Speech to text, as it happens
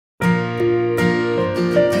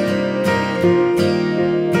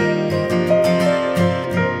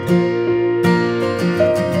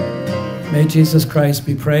Jesus Christ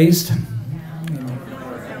be praised.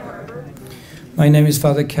 My name is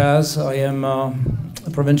Father Kaz. I am a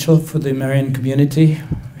provincial for the Marian community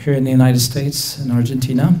here in the United States and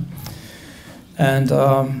Argentina. And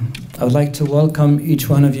I would like to welcome each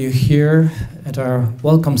one of you here at our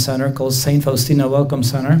Welcome Center called St. Faustina Welcome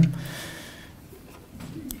Center.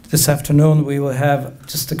 This afternoon we will have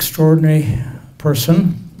just extraordinary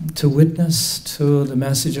person to witness to the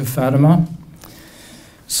message of Fatima.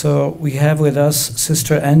 So we have with us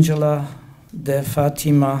Sister Angela de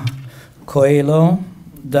Fatima Coelho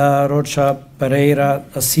da Rocha Pereira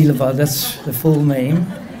da Silva. That's the full name.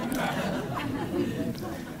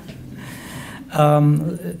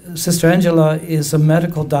 Sister Angela is a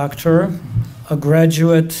medical doctor, a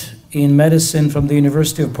graduate in medicine from the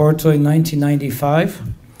University of Porto in 1995,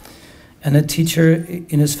 and a teacher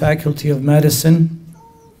in his faculty of medicine.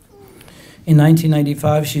 In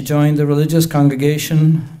 1995, she joined the religious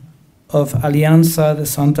congregation of Alianza de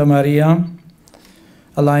Santa Maria,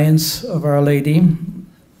 Alliance of Our Lady.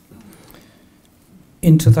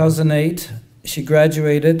 In 2008, she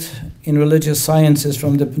graduated in religious sciences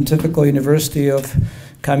from the Pontifical University of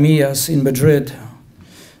Camillas in Madrid.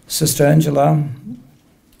 Sister Angela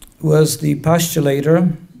was the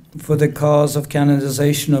postulator for the cause of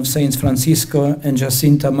canonization of Saints Francisco and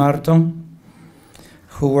Jacinta Marto,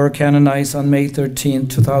 who were canonized on May 13,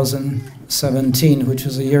 2017, which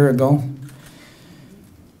was a year ago.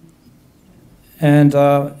 And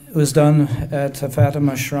it was done at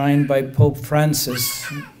Fatima Shrine by Pope Francis.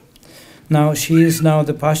 Now, she is now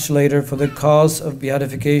the postulator for the cause of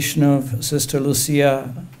beatification of Sister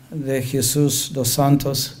Lucia dos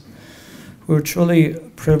Santos. We're truly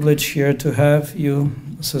privileged here to have you,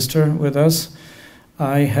 Sister, with us.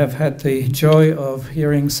 I have had the joy of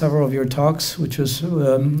hearing several of your talks, which was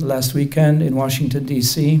last weekend in Washington,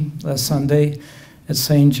 D.C., last Sunday at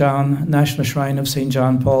St. John, National Shrine of St.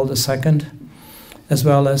 John Paul II, as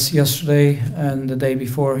well as yesterday and the day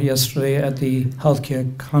before yesterday at the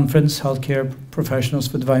Healthcare Conference, Healthcare Professionals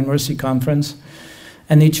for Divine Mercy Conference.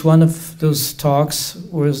 And each one of those talks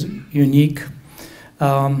was unique,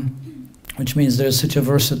 which means there's such a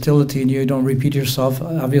versatility and you don't repeat yourself.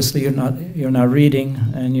 Obviously, you're not reading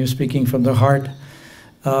and you're speaking from the heart.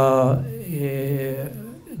 The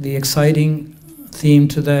exciting theme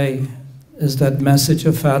today is that message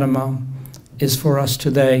of Fatima is for us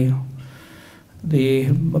today. The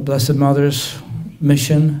Blessed Mother's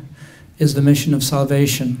mission is the mission of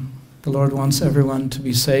salvation. The Lord wants everyone to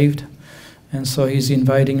be saved, and so He's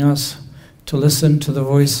inviting us to listen to the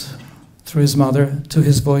voice through His Mother, to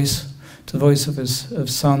His voice, to the voice of His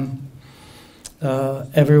Son.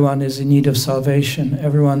 Everyone is in need of salvation.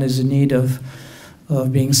 Everyone is in need of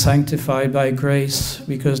being sanctified by grace,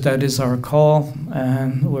 because that is our call,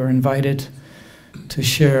 and we're invited to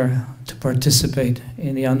share, to participate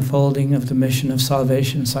in the unfolding of the mission of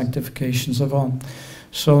salvation and sanctifications of all.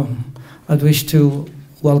 So I'd wish to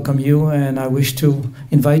welcome you, and I wish to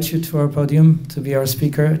invite you to our podium to be our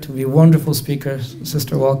speaker, to be a wonderful speaker.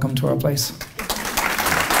 Sister, welcome to our place.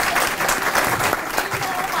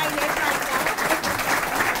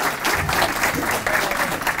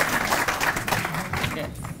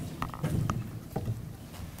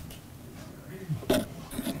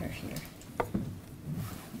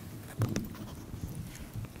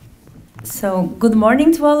 So, good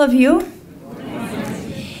morning to all of you.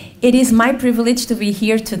 It is my privilege to be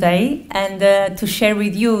here today and to share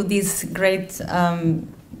with you this great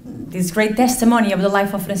testimony of the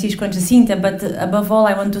life of Francisco and Jacinta. But above all,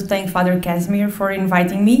 I want to thank Father Casimir for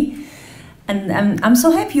inviting me. And I'm so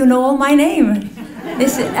happy you know all my name. At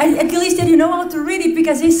least that you know how to read it,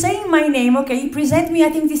 because he's saying my name. Okay, he presents me. I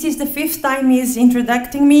think this is the 5th time he's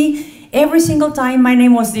introducing me. Every single time my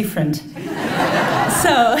name was different.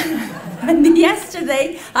 So. And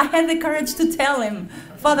yesterday, I had the courage to tell him,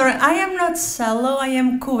 Father, I am not Cello, I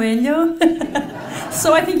am Coelho.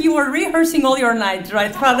 So I think you were rehearsing all your night,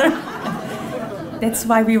 right, Father? That's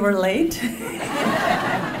why we were late.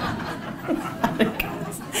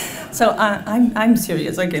 So I'm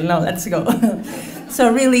serious. Okay, now let's go.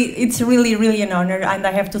 So really, it's really an honor, and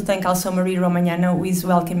I have to thank also Marie Romagnano, who is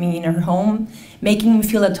welcoming me in her home, making me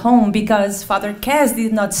feel at home, because Father Kaz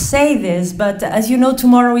did not say this, but as you know,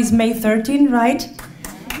 tomorrow is May 13, right?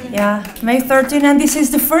 Yeah, May 13, and this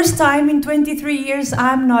is the first time in 23 years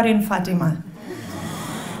I'm not in Fatima.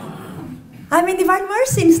 I'm in Divine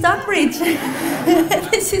Mercy in Stockbridge.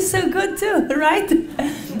 This is so good too, right?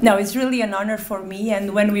 No, it's really an honor for me,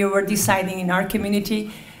 and when we were deciding in our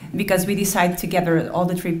community, because we decided together all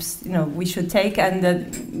the trips we should take, and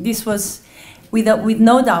this was with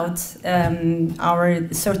no doubt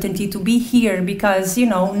our certainty to be here, because, you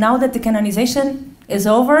know, now that the canonization is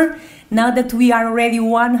over, now that we are already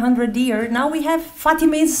 100 years, now we have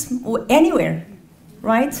Fatimas anywhere,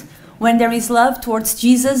 right? When there is love towards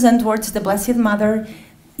Jesus and towards the Blessed Mother,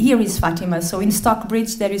 here is Fatima. So in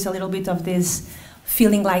Stockbridge, there is a little bit of this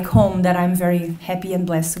feeling like home that I'm very happy and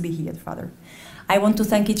blessed to be here, Father. I want to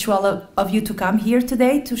thank each one of you to come here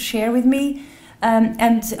today to share with me.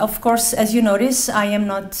 And of course, as you notice, I am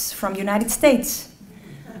not from the United States.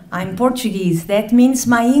 I'm Portuguese. That means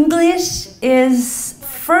my English is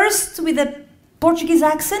first with a Portuguese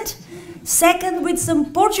accent, second with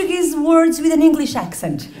some Portuguese words with an English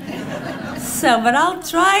accent. So, but I'll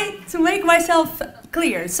try to make myself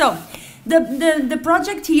clear. So, the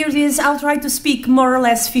project here is I'll try to speak more or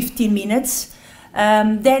less 15 minutes.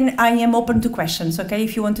 Then I am open to questions, okay?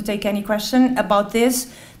 If you want to take any question about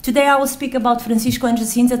this. Today I will speak about Francisco and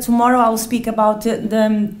Jacinta. Tomorrow I will speak about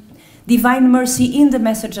the divine mercy in the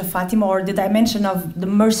message of Fatima, or the dimension of the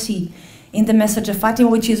mercy in the message of Fatima,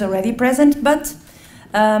 which is already present, but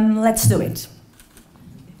let's do it.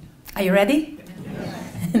 Are you ready?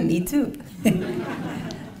 Yes. Me too.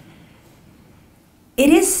 It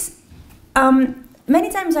is, many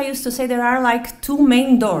times I used to say there are like two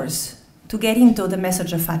main doors to get into the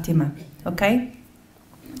message of Fatima, okay?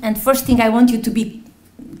 And first thing I want you to be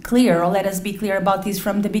clear, or let us be clear about this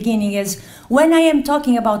from the beginning, is when I am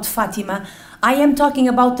talking about Fatima, I am talking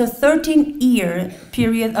about the 13-year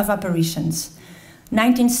period of apparitions.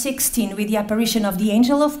 1916 with the apparition of the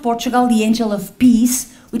Angel of Portugal, the Angel of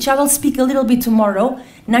Peace, which I will speak a little bit tomorrow.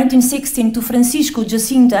 1916 to Francisco,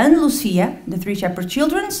 Jacinta and Lucia, the three shepherd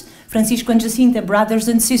children. Francisco and Jacinta, brothers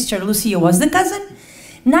and sister. Lucia was the cousin.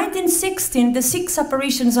 1916, the 6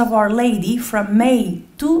 apparitions of Our Lady from May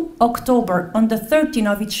to October on the 13th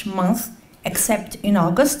of each month, except in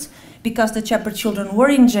August, because the shepherd children were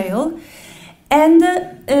in jail. And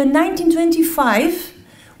 1925,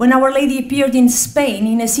 when Our Lady appeared in Spain,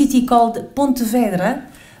 in a city called Pontevedra,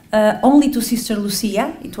 only to Sister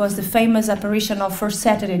Lucia. It was the famous apparition of First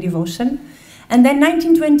Saturday Devotion. And then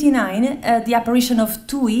 1929, the apparition of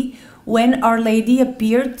Tui, when Our Lady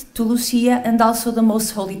appeared to Lucia and also the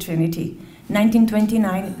Most Holy Trinity.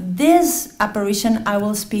 1929. This apparition I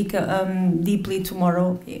will speak deeply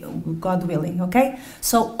tomorrow, God willing, okay?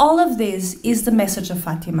 So all of this is the message of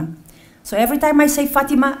Fatima. So every time I say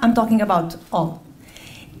Fatima, I'm talking about all.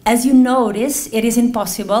 As you notice, it is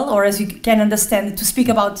impossible, or as you can understand, to speak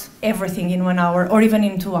about everything in 1 hour or even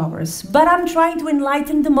in 2 hours. But I'm trying to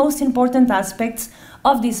enlighten the most important aspects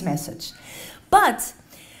of this message. But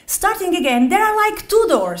starting again, there are like 2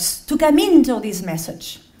 doors to come into this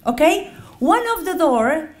message, okay? One of the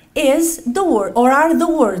door is the word, or are the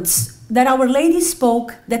words that Our Lady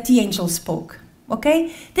spoke, that the angel spoke,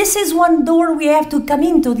 okay? This is one door we have to come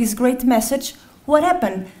into this great message. What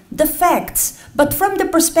happened? The facts, but from the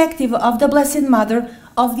perspective of the Blessed Mother,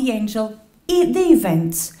 of the angel, the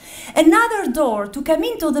events. Another door to come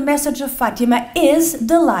into the message of Fatima is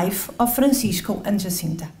the life of Francisco and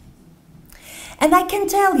Jacinta. And I can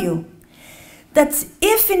tell you that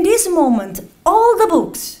if in this moment all the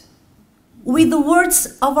books with the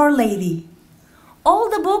words of Our Lady, all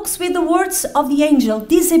the books with the words of the angel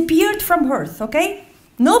disappeared from earth, okay?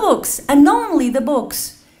 No books, and only the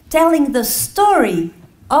books telling the story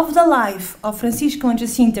of the life of Francisco and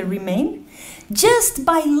Jacinta remain, just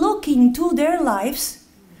by looking to their lives,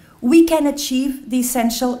 we can achieve the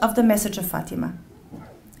essential of the message of Fatima.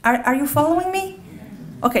 Are you following me?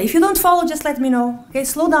 Okay, if you don't follow, just let me know. Okay,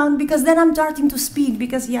 slow down, because then I'm starting to speak,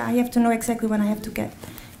 because yeah, I have to know exactly when I have to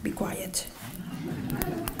be quiet.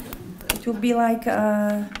 It will be like,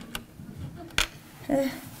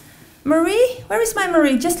 Marie, where is my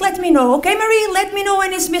Marie? Just let me know, okay, Marie? Let me know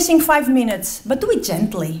when it's missing 5 minutes, but do it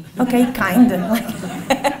gently, okay, kind of.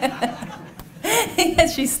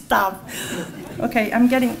 Yes, she stopped. Okay,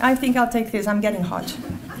 I think I'll take this. I'm getting hot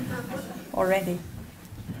already.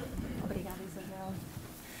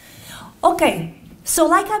 Okay, so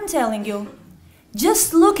like I'm telling you,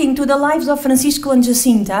 just looking to the lives of Francisco and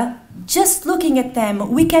Jacinta, just looking at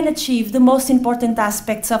them, we can achieve the most important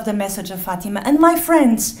aspects of the message of Fatima. And my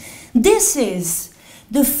friends, this is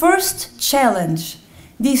the first challenge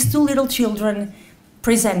these 2 little children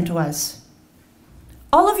present to us.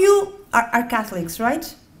 All of you are Catholics,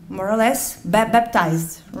 right? More or less,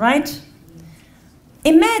 baptized, right?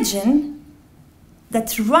 Imagine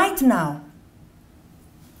that right now,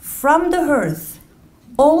 from the earth,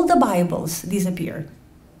 all the Bibles disappeared.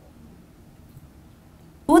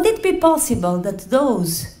 Would it be possible that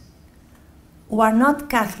those who are not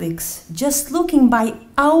Catholics, just looking by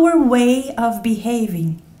our way of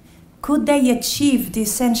behaving, Could they achieve the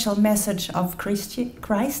essential message of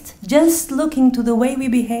Christ just looking to the way we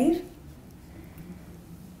behave?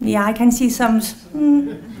 Yeah, I can see some,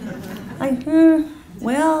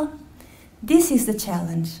 well, this is the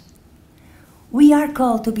challenge. We are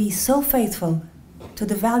called to be so faithful to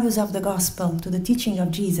the values of the gospel, to the teaching of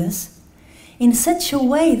Jesus, in such a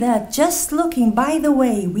way that just looking by the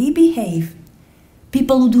way we behave,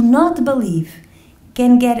 people who do not believe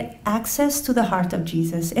can get access to the heart of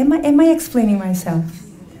Jesus. Am I explaining myself?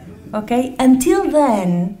 Okay? Until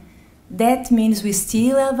then, that means we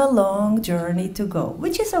still have a long journey to go,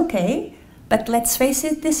 which is okay, but let's face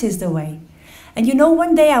it, this is the way. And you know,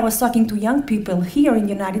 one day I was talking to young people here in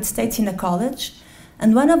the United States in a college,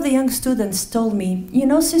 and one of the young students told me, you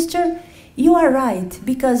know, sister, you are right,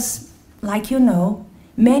 because, like you know,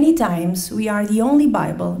 many times we are the only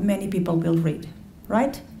Bible many people will read,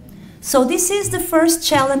 right? So this is the first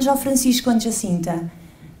challenge of Francisco and Jacinta,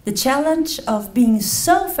 the challenge of being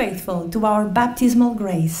so faithful to our baptismal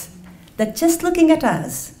grace that just looking at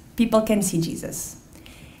us, people can see Jesus.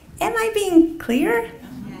 Am I being clear?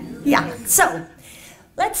 Yeah, so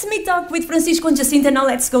let's me talk with Francisco and Jacinta. Now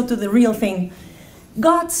let's go to the real thing.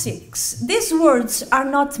 God seeks. These words are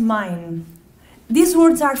not mine. These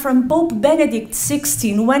words are from Pope Benedict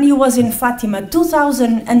XVI when he was in Fatima,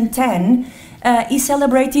 2010. He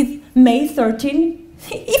celebrated May 13.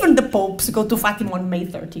 Even the popes go to Fatima on May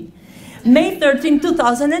 13. May 13,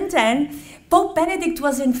 2010, Pope Benedict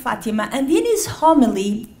was in Fatima, and in his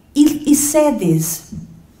homily, he said this.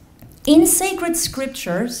 In sacred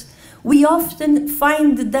scriptures, we often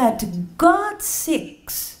find that God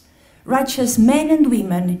seeks righteous men and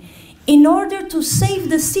women in order to save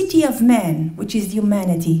the city of man, which is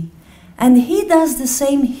humanity. And he does the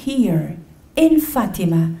same here in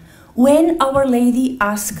Fatima, when Our Lady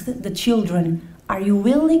asked the children, are you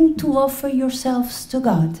willing to offer yourselves to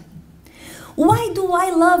God? Why do I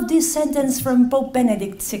love this sentence from Pope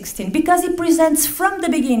Benedict XVI? Because it presents from the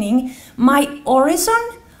beginning my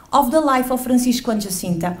horizon of the life of Francisco and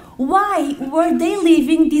Jacinta. Why were they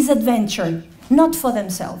living this adventure? Not for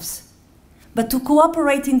themselves, but to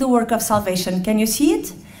cooperate in the work of salvation. Can you see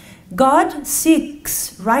it? God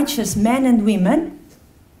seeks righteous men and women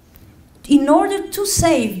in order to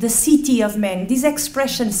save the city of men. This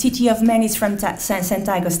expression, city of men, is from St.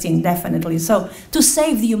 Augustine, definitely. So, to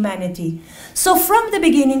save the humanity. So, from the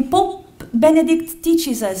beginning, Pope Benedict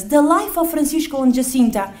teaches us the life of Francisco and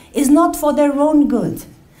Jacinta is not for their own good,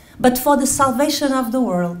 but for the salvation of the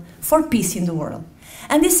world, for peace in the world.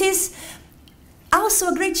 And this is also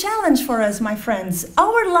a great challenge for us, my friends.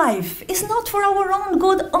 Our life is not for our own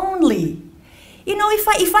good only. You know,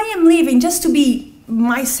 if I am living just to be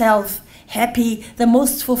myself, happy, the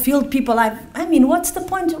most fulfilled people I mean, what's the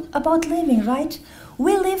point about living, right?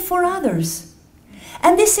 We live for others.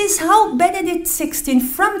 And this is how Benedict XVI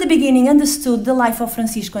from the beginning understood the life of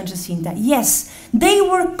Francisco and Jacinta. Yes, they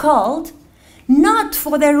were called not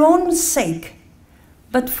for their own sake,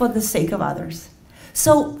 but for the sake of others.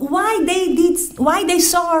 So why they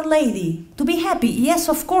saw Our Lady? To be happy. Yes,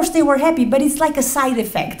 of course they were happy, but it's like a side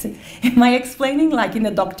effect. Am I explaining? Like in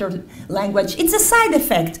the doctor language. It's a side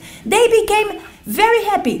effect. They became very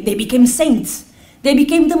happy. They became saints. They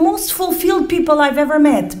became the most fulfilled people I've ever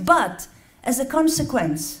met. But as a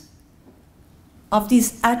consequence of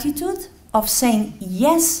this attitude of saying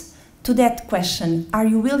yes to that question, are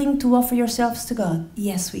you willing to offer yourselves to God?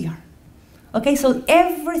 Yes, we are. Okay, so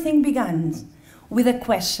everything began with a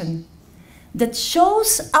question that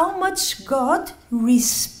shows how much God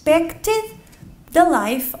respected the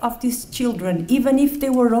life of these children, even if they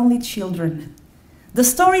were only children. The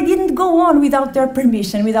story didn't go on without their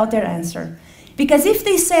permission, without their answer. Because if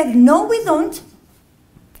they said, no, we don't,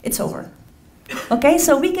 it's over. Okay,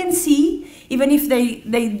 so we can see, even if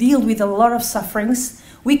they deal with a lot of sufferings,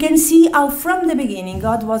 we can see how from the beginning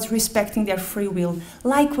God was respecting their free will,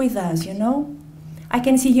 like with us, you know. I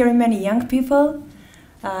can see here many young people,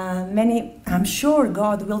 I'm sure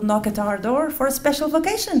God will knock at our door for a special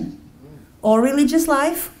vocation, or religious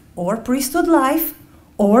life, or priesthood life,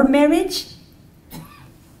 or marriage.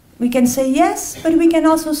 We can say yes, but we can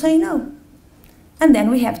also say no. And then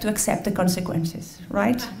we have to accept the consequences,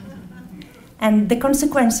 right? And the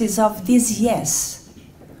consequences of this yes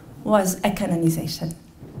was a canonization.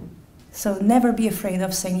 So never be afraid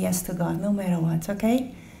of saying yes to God, no matter what,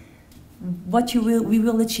 okay? What we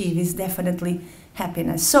will achieve is definitely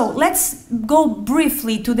happiness. So let's go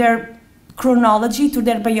briefly to their chronology, to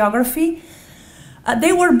their biography.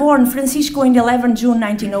 They were born, Francisco in 11 June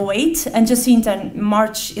 1908 and Jacinta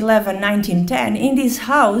March 11, 1910 in this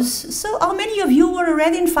house. So how many of you were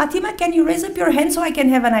already in Fatima? Can you raise up your hand so I can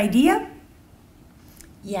have an idea?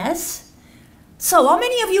 Yes. So, how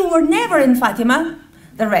many of you were never in Fatima?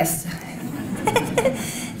 The rest.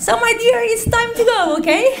 So, my dear, it's time to go,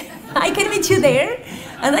 okay? I can meet you there,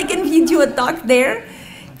 and I can feed you a talk there.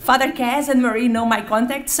 Father Cas and Marie know my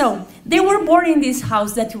contact. So, they were born in this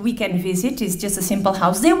house that we can visit. It's just a simple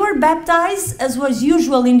house. They were baptized, as was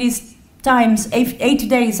usual in these times, 8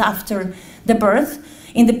 days after the birth,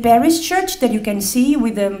 in the parish church that you can see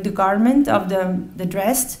with the garment of the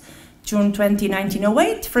dress, June 20,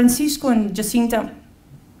 1908. Francisco and Jacinta,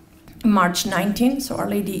 March 19, so Our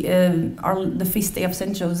Lady, the feast day of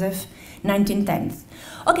St. Joseph, 1910.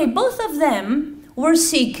 Okay, both of them were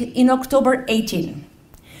sick in October 18.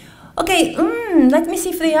 Okay, let me see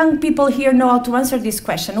if the young people here know how to answer this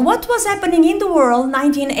question. What was happening in the world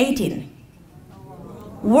 1918?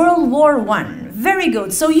 World War I. Very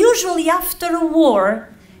good. So usually after a war,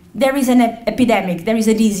 there is an epidemic, there is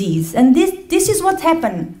a disease. And this is what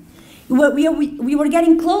happened. We were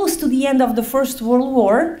getting close to the end of the First World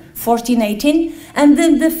War, 1418, and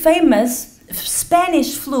then the famous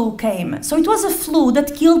Spanish flu came. So it was a flu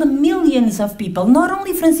that killed millions of people, not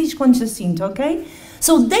only Francisco and Jacinta, okay?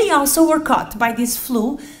 So they also were caught by this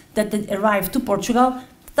flu that arrived to Portugal.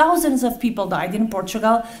 Thousands of people died in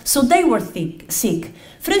Portugal, so they were sick.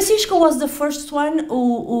 Francisco was the first one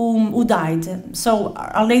who died. So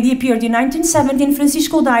Our Lady appeared in 1917,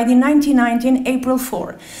 Francisco died in 1919, April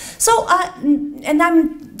 4. So, and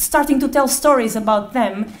I'm starting to tell stories about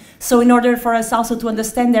them, so in order for us also to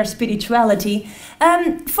understand their spirituality.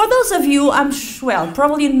 For those of you,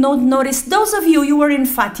 probably not noticed, those of you were in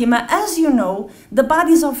Fatima, as you know, the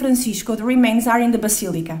bodies of Francisco, the remains are in the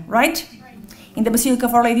Basilica, right? In the Basilica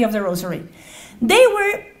of Our Lady of the Rosary. They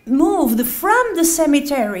were moved from the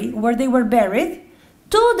cemetery where they were buried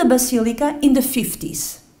to the Basilica in the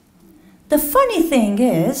 50s. The funny thing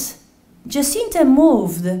is, Jacinta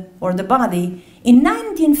moved, or the body, in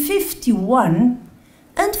 1951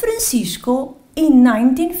 and Francisco in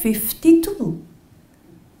 1952,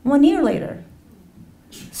 1 year later.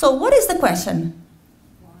 So what is the question?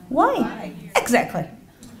 Why? Exactly.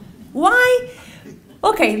 Why?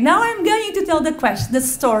 Okay, now I'm going to tell the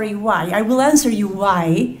story why. I will answer you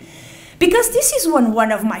why. Because this is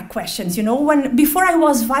one of my questions, you know. Before I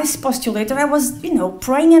was vice postulator, I was,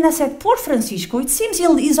 praying and I said, poor Francisco, it seems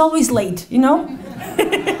he's always late, you know.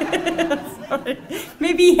 Sorry.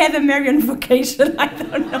 Maybe he had a Marian vocation. I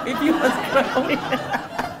don't know if he was early.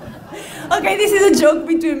 Okay, this is a joke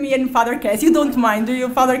between me and Father Cas. You don't mind, do you,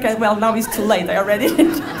 Father Cas? Well, now it's too late, I already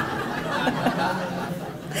did.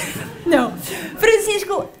 No,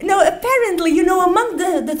 Francisco, apparently, among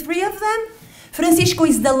the three of them, Francisco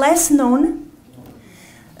is the less known.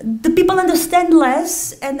 The people understand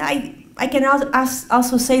less, and I can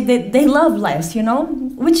also say that they love less,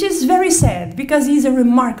 which is very sad, because he's a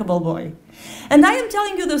remarkable boy. And I am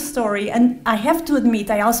telling you the story, and I have to admit,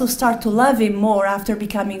 I also start to love him more after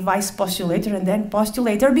becoming vice postulator and then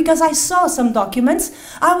postulator, because I saw some documents.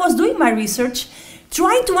 I was doing my research,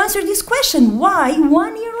 trying to answer this question, why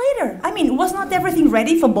 1 year later? I mean, was not everything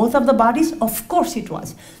ready for both of the bodies? Of course it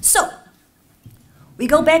was. So, we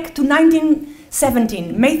go back to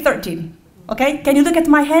 1917, May 13, okay? Can you look at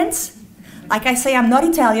my hands? Like I say, I'm not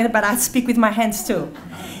Italian, but I speak with my hands too.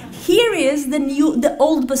 Here is the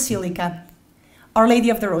old Basilica, Our Lady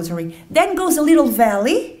of the Rosary. Then goes a little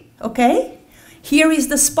valley, okay? Here is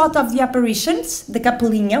the spot of the apparitions, the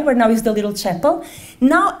Capelinha, where now is the little chapel.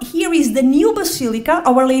 Now here is the new Basilica,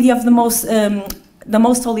 Our Lady of the Most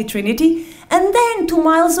Holy Trinity. And then 2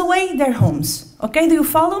 miles away, their homes. Okay, do you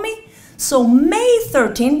follow me? So May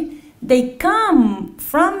 13, they come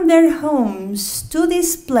from their homes to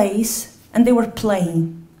this place, and they were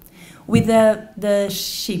playing with the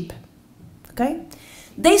sheep. Okay?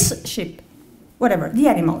 Sheep, whatever, the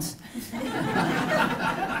animals.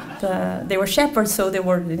 They were shepherds, so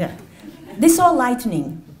they saw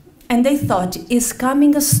lightning, and they thought, is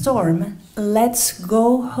coming a storm, let's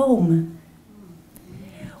go home.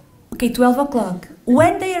 Okay, 12 o'clock.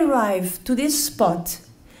 When they arrived to this spot,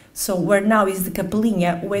 so where now is the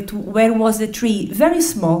Capelinha, where was the tree, very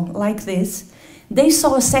small, like this, they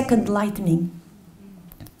saw a second lightning.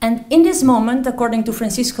 And in this moment, according to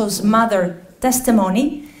Francisco's mother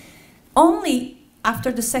testimony, only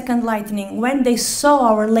after the second lightning, when they saw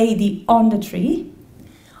Our Lady on the tree,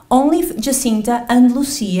 only Jacinta and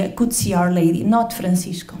Lucia could see Our Lady, not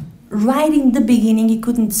Francisco. Right in the beginning, he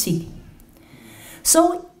couldn't see.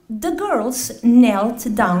 So the girls knelt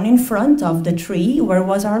down in front of the tree where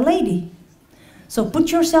was Our Lady. So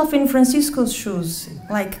put yourself in Francisco's shoes.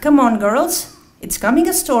 Like, come on, girls, it's coming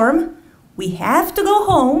a storm. We have to go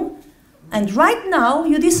home. And right now,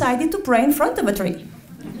 you decided to pray in front of a tree.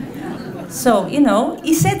 So, you know,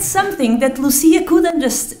 he said something that Lucia could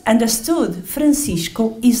understood.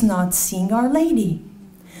 Francisco is not seeing Our Lady.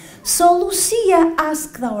 So Lucia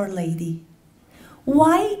asked Our Lady,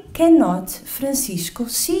 why cannot Francisco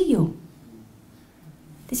see you?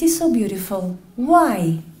 This is so beautiful.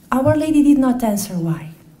 Why? Our Lady did not answer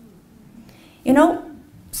why. You know,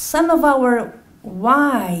 some of our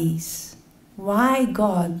whys, why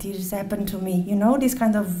God did this happen to me? You know, these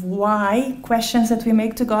kind of why questions that we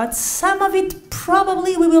make to God, some of it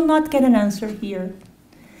probably we will not get an answer here.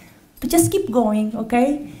 But just keep going,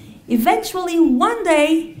 okay? Eventually, one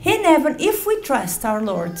day, in heaven, if we trust our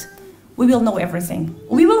Lord, we will know everything.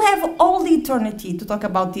 We will have all the eternity to talk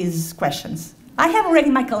about these questions. I have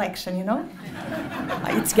already my collection, you know?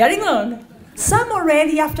 It's getting long. Some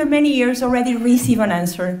already, after many years, already receive an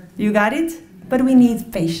answer. You got it? But we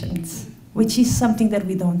need patience, which is something that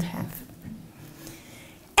we don't have.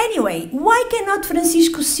 Anyway, why cannot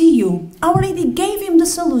Francisco see you? Our Lady gave him the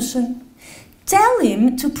solution. Tell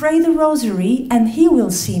him to pray the rosary and he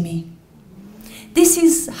will see me. This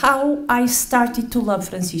is how I started to love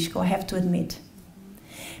Francisco, I have to admit.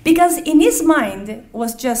 Because in his mind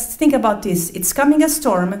was just, think about this, it's coming a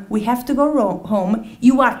storm, we have to go home,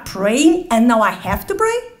 you are praying and now I have to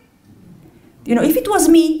pray? You know, if it was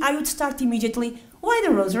me, I would start immediately, why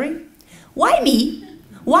the rosary? Why me?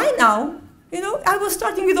 Why now? You know, I was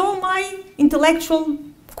starting with all my intellectual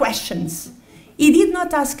questions. He did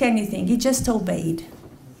not ask anything, he just obeyed.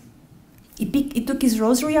 He took his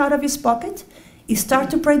rosary out of his pocket, he started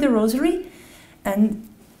to pray the rosary, and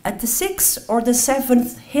at the 6th or the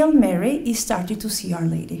 7th Hail Mary, he started to see Our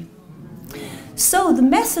Lady. So the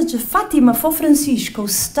message of Fatima for Francisco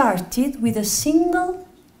started with a single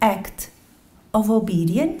act of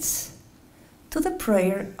obedience to the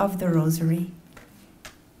prayer of the rosary.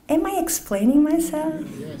 Am I explaining myself?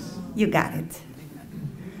 Yes. You got it.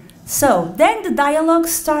 So then the dialogue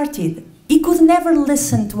started. He could never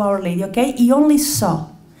listen to Our Lady, okay? He only saw.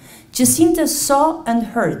 Jacinta saw and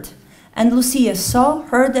heard. And Lucia saw,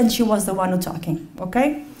 heard, and she was the one who talking,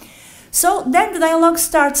 okay? So then the dialogue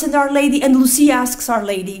starts and Our Lady, and Lucia asks Our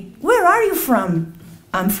Lady, where are you from?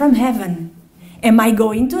 I'm from heaven. Am I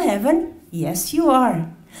going to heaven? Yes, you are.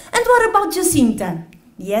 And what about Jacinta?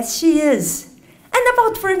 Yes, she is. And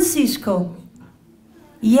about Francisco?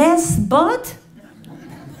 Yes, but...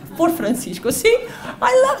 For Francisco, see?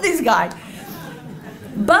 I love this guy.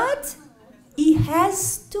 But he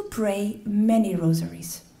has to pray many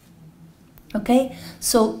rosaries. Okay?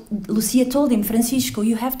 So Lucia told him, Francisco,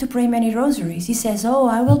 you have to pray many rosaries. He says, oh,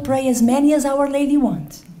 I will pray as many as Our Lady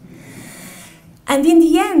wants. And in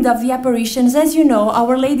the end of the apparitions, as you know,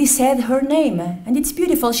 Our Lady said her name. And it's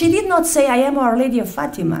beautiful. She did not say, I am Our Lady of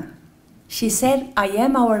Fatima. She said, I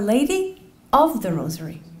am Our Lady of the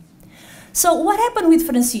Rosary. So what happened with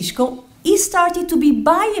Francisco? He started to be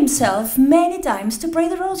by himself many times to pray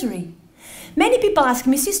the rosary. Many people ask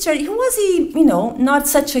me, sister, was he, you know, not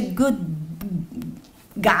such a good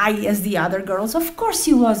guy as the other girls? Of course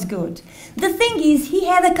he was good. The thing is, he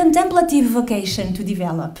had a contemplative vocation to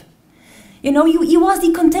develop. You know, he was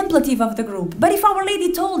the contemplative of the group. But if Our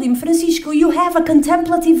Lady told him, Francisco, you have a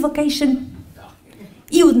contemplative vocation,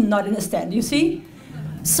 he would not understand, you see?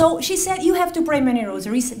 So she said, you have to pray many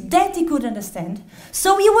rosaries. That he could understand.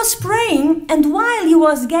 So he was praying, and while he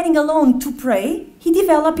was getting alone to pray, he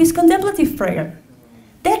developed his contemplative prayer.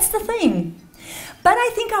 That's the thing. But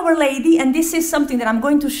I think Our Lady, and this is something that I'm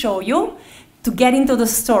going to show you, to get into the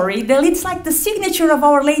story, that it's like the signature of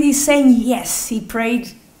Our Lady saying, yes, he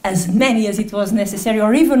prayed as many as it was necessary,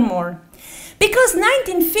 or even more. Because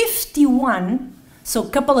 1951, so a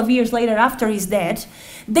couple of years later after his death,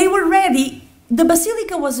 they were ready. The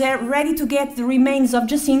basilica was ready to get the remains of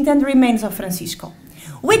Jacinta and the remains of Francisco.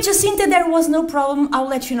 With Jacinta, there was no problem. I'll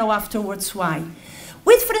let you know afterwards why.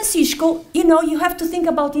 With Francisco, you know, you have to think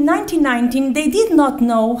about in 1919, they did not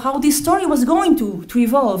know how this story was going to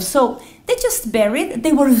evolve. So they just buried.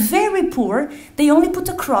 They were very poor. They only put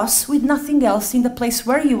a cross with nothing else in the place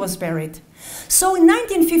where he was buried. So in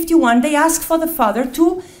 1951, they asked for the father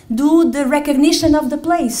to do the recognition of the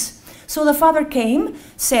place. So the father came,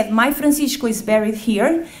 said, my Francisco is buried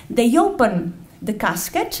here. They opened the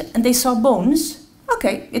casket and they saw bones.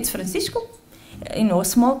 Okay, it's Francisco, you know, a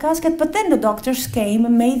small casket. But then the doctors came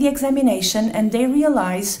and made the examination and they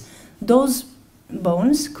realized those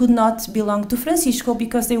bones could not belong to Francisco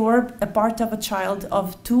because they were a part of a child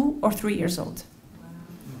of 2 or 3 years old.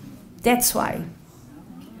 That's why,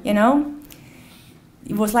 you know.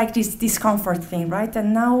 It was like this discomfort thing, right?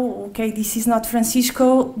 And now, okay, this is not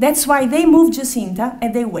Francisco. That's why they moved Jacinta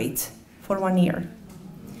and they wait for 1 year.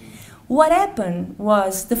 What happened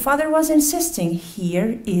was the father was insisting,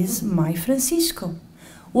 here is my Francisco.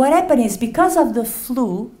 What happened is because of the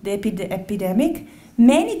flu, the epidemic,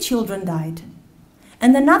 many children died.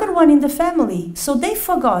 And another one in the family. So they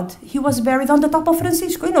forgot he was buried on the top of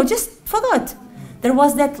Francisco. You know, just forgot. There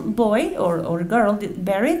was that boy or girl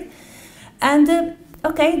buried. And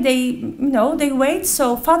okay, they wait.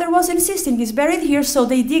 So father was insisting he's buried here. So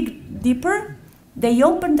they dig deeper. They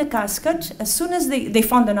opened the casket. As soon as they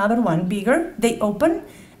found another one, bigger, they opened.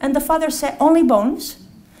 And the father said, only bones.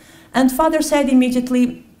 And father said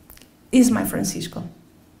immediately, is my Francisco.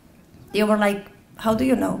 They were like, how do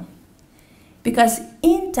you know? Because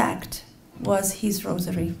intact was his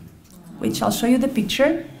rosary, which I'll show you the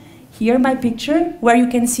picture. Here my picture, where you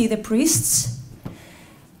can see the priests.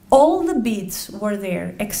 All the beads were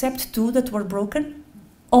there, except 2 that were broken.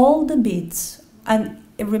 All the beads. And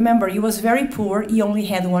remember, he was very poor. He only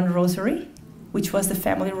had 1 rosary, which was the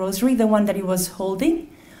family rosary, the one that he was holding.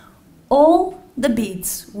 All the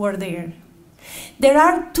beads were there. There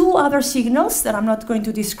are 2 other signals that I'm not going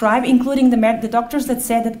to describe, including the doctors that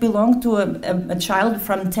said that belonged to a child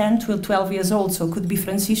from 10 to 12 years old, so it could be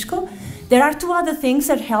Francisco. There are 2 other things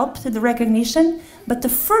that helped the recognition, but the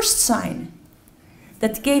first sign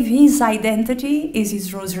that gave his identity is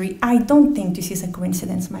his rosary. I don't think this is a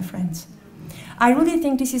coincidence, my friends. I really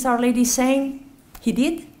think this is Our Lady saying, he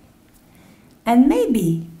did. And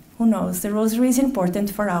maybe, who knows, the rosary is important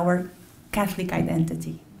for our Catholic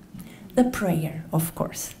identity. The prayer, of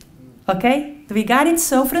course. Okay? We got it?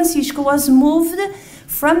 So Francisco was moved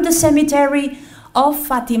from the cemetery of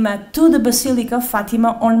Fatima to the Basilica of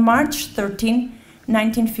Fatima on March 13,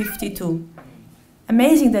 1952.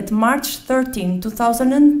 Amazing that March 13,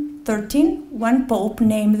 2013, one pope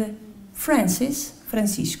named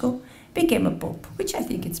Francisco, became a pope, which I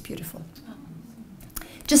think it's beautiful.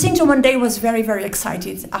 Jacinta one day was very, very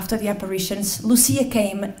excited after the apparitions. Lucia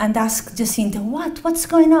came and asked Jacinta, what's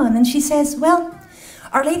going on? And she says, well,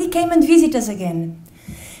 Our Lady came and visited us again.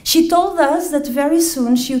 She told us that very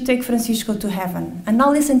soon she would take Francisco to heaven. And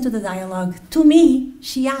now listen to the dialogue. To me,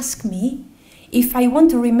 she asked me if I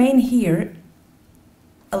want to remain here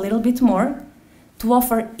a little bit more, to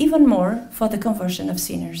offer even more for the conversion of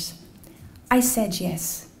sinners. I said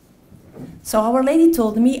yes. So Our Lady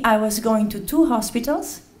told me I was going to 2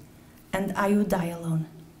 hospitals and I would die alone.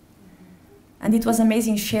 And it was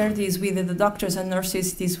amazing to share this with the doctors and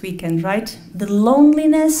nurses this weekend, right? The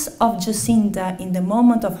loneliness of Jacinta in the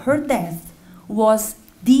moment of her death was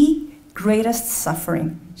the greatest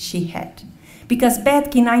suffering she had. Because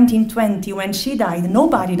back in 1920, when she died,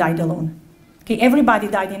 nobody died alone. Okay, everybody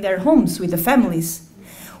died in their homes with the families.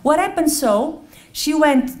 What happened so? She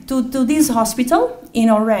went to this hospital in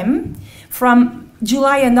Orem from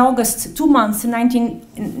July and August, 2 months,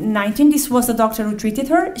 1919. This was the doctor who treated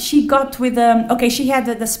her. She got with, she had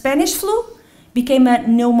the Spanish flu, became a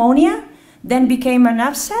pneumonia, then became an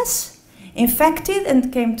abscess, infected,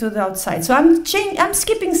 and came to the outside. So I'm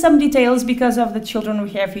skipping some details because of the children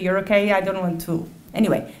we have here, okay? I don't want to,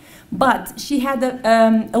 anyway. But she had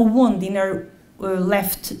a wound in her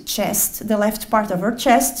left chest, the left part of her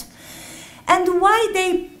chest. And why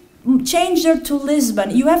they changed her to Lisbon?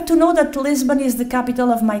 You have to know that Lisbon is the capital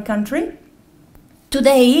of my country.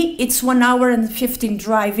 Today, it's 1 hour and 15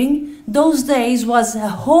 driving. Those days was a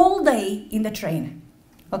whole day in the train.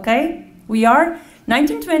 Okay? We are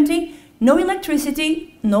 1920, no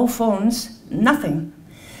electricity, no phones, nothing.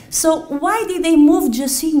 So why did they move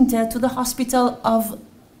Jacinta to the hospital of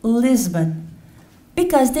Lisbon?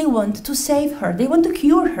 Because they want to save her. They want to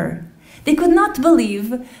cure her. They could not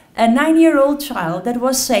believe a 9-year-old child that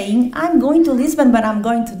was saying, I'm going to Lisbon, but I'm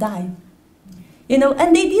going to die. You know,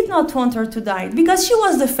 and they did not want her to die because she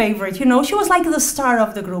was the favorite, you know. She was like the star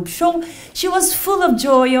of the group. She was full of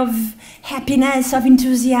joy, of happiness, of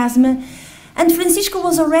enthusiasm. And Francisco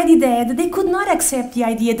was already dead. They could not accept the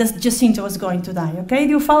idea that Jacinta was going to die, okay?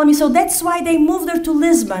 Do you follow me? So that's why they moved her to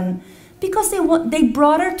Lisbon. Because they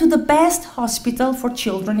brought her to the best hospital for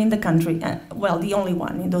children in the country. Well, the only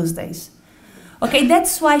one in those days. Okay,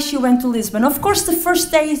 that's why she went to Lisbon. Of course, the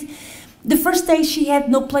first day she had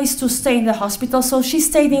no place to stay in the hospital, so she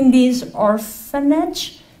stayed in this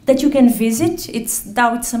orphanage that you can visit.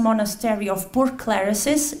 Now it's a monastery of poor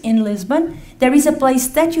claresses in Lisbon. There is a place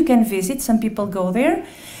that you can visit, some people go there,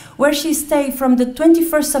 where she stayed from the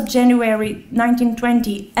 21st of January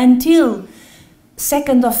 1920 until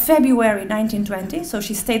 2nd of February 1920, so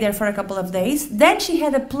she stayed there for a couple of days. Then she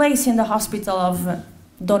had a place in the hospital of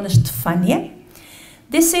Dona Estefania.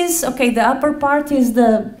 This is, okay, the upper part is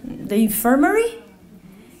the infirmary.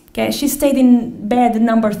 Okay, she stayed in bed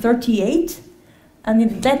number 38. And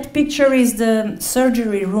in that picture is the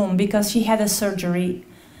surgery room, because she had a surgery.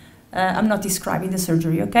 I'm not describing the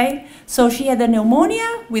surgery, okay? So she had a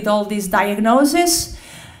pneumonia with all these diagnoses.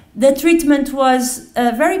 The treatment was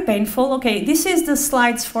very painful. Okay, this is the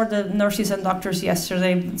slides for the nurses and doctors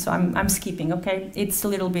yesterday, so I'm skipping, okay? It's a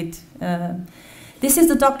little bit... this is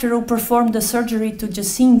the doctor who performed the surgery to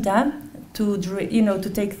Jacinta, to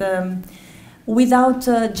take the... without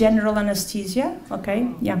general anesthesia, okay?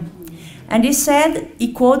 Yeah. And he said,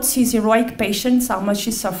 he quotes his heroic patients, how much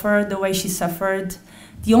she suffered, the way she suffered.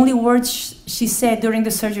 The only words she said during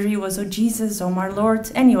the surgery was, "Oh Jesus, oh my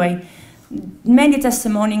Lord." Anyway, many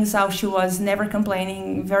testimonies how she was never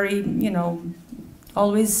complaining, very,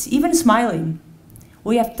 always, even smiling.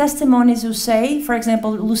 We have testimonies who say, for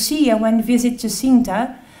example, Lucia, when visit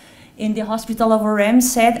Jacinta in the hospital of Orem,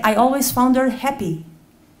 said, "I always found her happy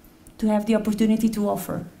to have the opportunity to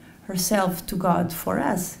offer herself to God for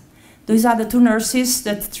us." Those are the two nurses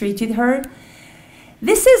that treated her.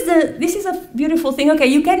 This is a beautiful thing. Okay,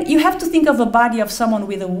 you have to think of a body of someone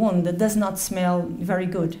with a wound that does not smell very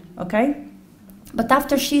good, okay? But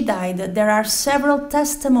after she died, there are several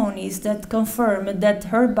testimonies that confirm that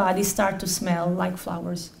her body started to smell like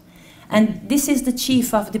flowers. And this is the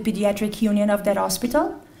chief of the pediatric union of that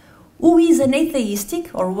hospital, who is an atheistic,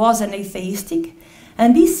 or was an atheistic.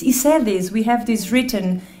 And he said this, we have this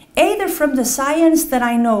written, either from the science that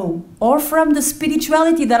I know or from the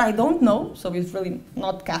spirituality that I don't know, so he's really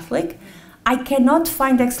not Catholic, I cannot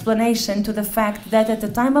find explanation to the fact that at the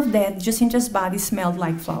time of death, Jacinta's body smelled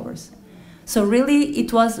like flowers. So really,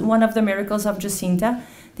 it was one of the miracles of Jacinta.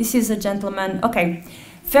 This is a gentleman, okay,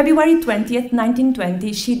 February 20th,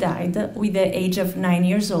 1920, she died with the age of 9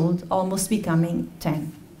 years old, almost becoming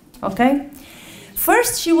 10, okay?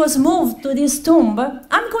 First, she was moved to this tomb.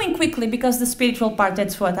 I'm going quickly because the spiritual part,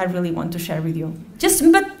 that's what I really want to share with you.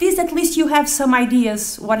 But this, at least you have some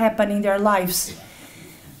ideas what happened in their lives.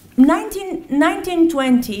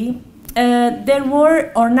 1920,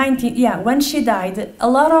 when she died, a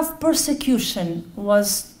lot of persecution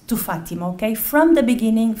was to Fatima, okay? From the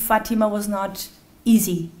beginning, Fatima was not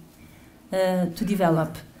easy to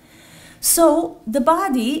develop. So the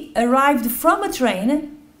body arrived from a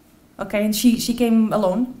train. Okay, and she came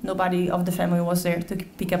alone. Nobody of the family was there to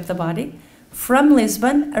pick up the body. From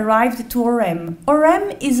Lisbon, arrived to Orem.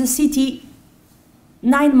 Orem is a city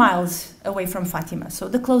 9 miles away from Fatima, so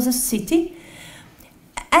the closest city.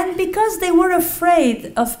 And because they were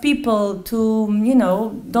afraid of people to,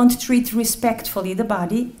 don't treat respectfully the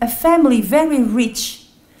body, a family very rich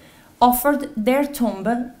offered their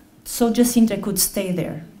tomb so Jacinta could stay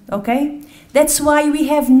there, okay? That's why we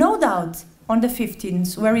have no doubt on the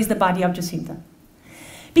 15th, where is the body of Jacinta?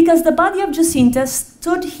 Because the body of Jacinta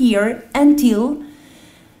stood here until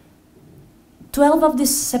 12th of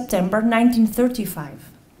this September,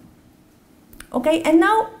 1935. Okay, and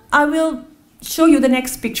now I will show you the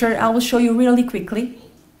next picture. I will show you really quickly,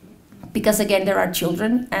 because again, there are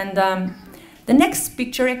children. And the next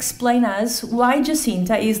picture explains us why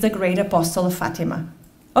Jacinta is the great apostle of Fatima.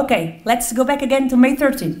 Okay, let's go back again to May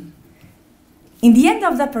 13. In the end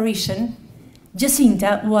of the apparition,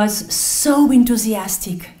 Jacinta was so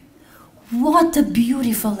enthusiastic. What a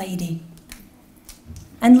beautiful lady.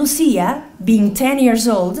 And Lucia, being 10 years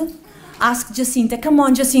old, asked Jacinta, "Come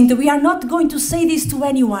on, Jacinta, we are not going to say this to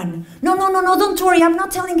anyone." No, don't worry, I'm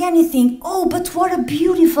not telling anything." "Oh, but what a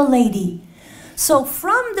beautiful lady." So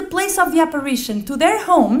from the place of the apparition to their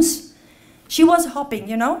homes, she was hopping,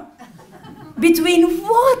 between,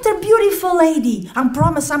 "What a beautiful lady. I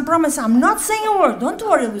promise, I'm not saying a word. Don't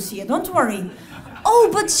worry, Lucia, don't worry. Oh,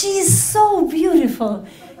 but she is so beautiful."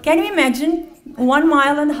 Can you imagine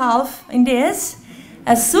 1.5 miles in this?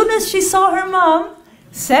 As soon as she saw her mom,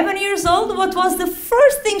 7 years old, what was the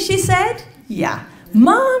first thing she said? "Yeah,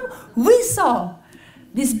 Mom, we saw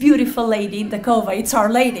this beautiful lady in the cova. It's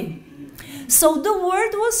Our Lady." So the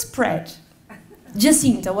word was spread.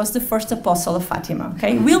 Jacinta was the first apostle of Fatima,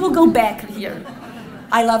 okay? We will go back here.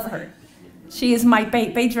 I love her. She is my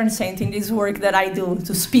patron saint in this work that I do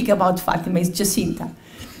to speak about Fatima, is Jacinta.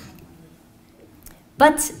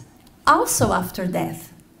 But also after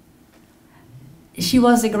death, she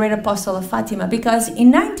was a great apostle of Fatima, because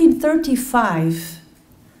in 1935,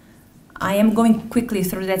 I am going quickly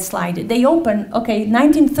through that slide, they opened,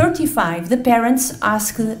 1935, the parents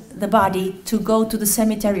asked the body to go to the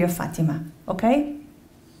cemetery of Fatima, okay?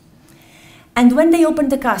 And when they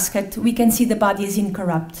opened the casket, we can see the body is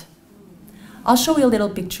incorrupt. I'll show you a little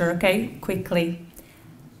picture, okay, quickly.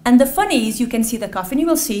 And the funny is, you can see the coffin, you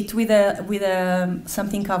will see it with a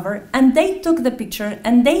something cover, and they took the picture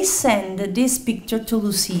and they sent this picture to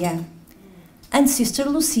Lucia. and Sister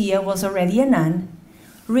Lucia was already a nun,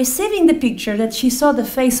 receiving the picture that she saw the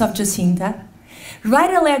face of Jacinta,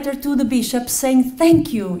 write a letter to the bishop saying,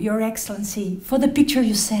 "Thank you, Your Excellency, for the picture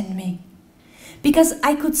you sent me, because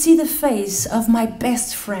I could see the face of my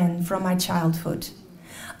best friend from my childhood.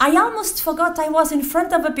 I almost forgot I was in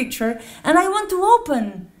front of a picture, and I want to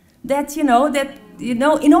open that, in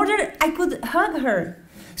order I could hug her.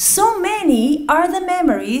 So many are the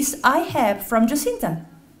memories I have from Jacinta."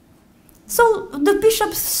 So the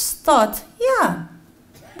bishops thought, yeah,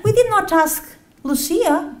 we did not ask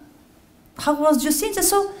Lucia how was Jacinta.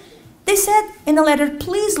 So they said in a letter,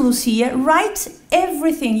 "Please, Lucia, write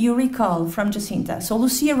everything you recall from Jacinta." So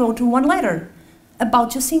Lucia wrote one letter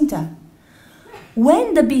about Jacinta.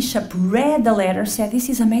 When the bishop read the letter, said, "This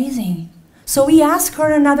is amazing." So he asked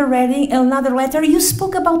her another letter. "You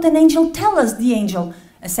spoke about an angel. Tell us the angel."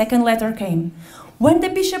 A second letter came. When the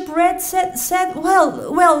bishop read, said,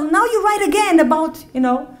 well, now you write again about,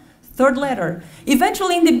 third letter.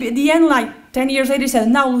 Eventually, in the end, like 10 years later, he said,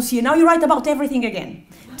 "Now, Lucia, now you write about everything again.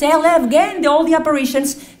 Tell again all the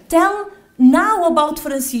apparitions. Tell now about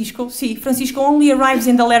Francisco." See, Francisco only arrives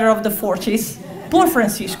in the letter of the 40s. Poor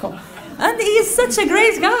Francisco. And he is such a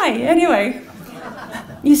great guy. Anyway,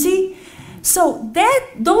 you see? So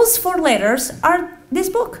those 4 letters are this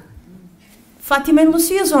book. Fatima and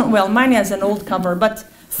Lucia's own, well, mine has an old cover, but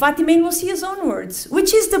Fatima and Lucia's own words,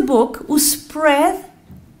 which is the book who spread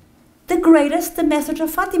the message of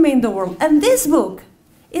Fatima in the world. And this book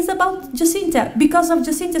is about Jacinta, because of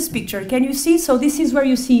Jacinta's picture. Can you see? So this is where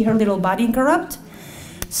you see her little body incorrupt.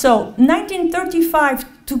 So 1935,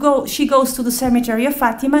 she goes to the cemetery of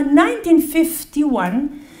Fatima.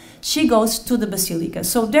 1951, she goes to the basilica.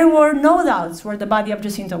 So there were no doubts where the body of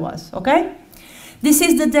Jacinta was, okay? This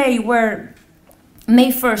is the day where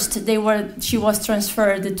May 1st, she was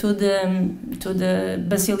transferred to the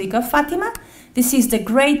Basilica of Fatima. This is the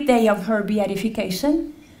great day of her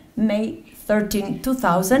beatification, May 13,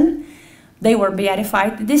 2000. They were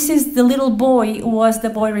beatified. This is the little boy who was the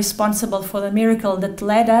boy responsible for the miracle that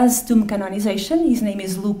led us to canonization. His name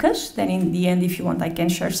is Lucas. Then in the end, if you want, I can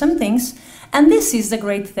share some things. And this is the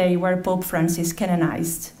great day where Pope Francis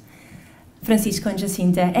canonized Francisco and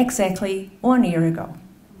Jacinta exactly 1 year ago.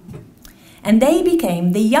 And they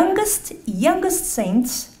became the youngest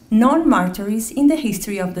saints, non-martyrs in the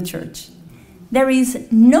history of the Church. There is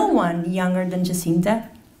no one younger than Jacinta,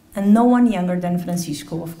 and no one younger than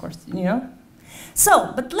Francisco, of course,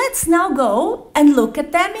 So, but let's now go and look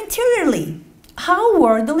at them interiorly. How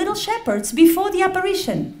were the little shepherds before the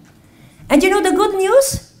apparition? And the good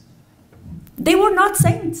news? They were not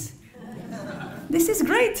saints. This is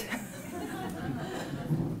great.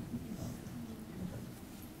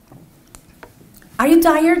 Are you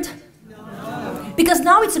tired? No. Because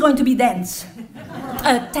now it's going to be tense.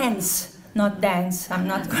 Tense, not dance. I'm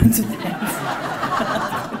not going to dance.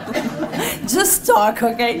 Just talk,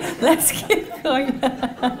 okay? Let's keep going.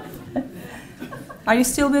 Are you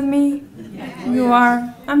still with me? Yes. You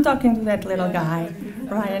are? I'm talking to that little guy.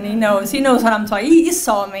 Right, and he knows what I'm talking. He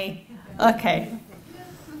saw me. Okay.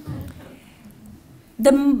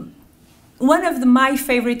 One of my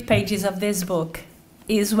favorite pages of this book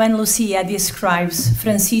is when Lucia describes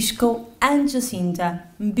Francisco and Jacinta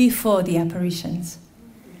before the apparitions.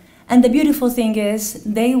 And the beautiful thing is,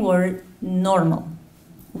 they were normal,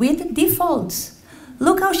 with defaults.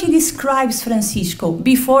 Look how she describes Francisco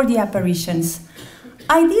before the apparitions.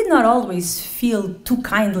 "I did not always feel too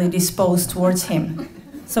kindly disposed towards him."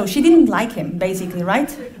 So she didn't like him, basically,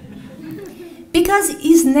 right? "Because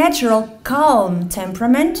his natural calm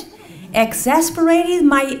temperament exasperated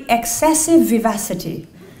my excessive vivacity."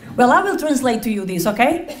 Well, I will translate to you this,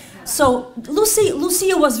 okay? So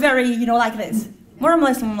Lucia was very, like this, more or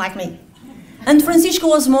less like me. And Francisco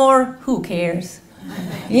was more, who cares?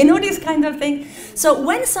 This kind of thing. So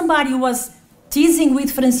when somebody was teasing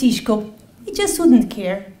with Francisco, he just wouldn't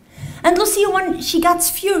care. And Lucia, when she got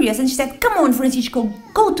furious and she said, "Come on, Francisco,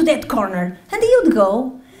 go to that corner." And he would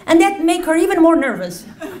go. And that made her even more nervous.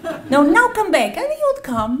 "No, now come back." And he would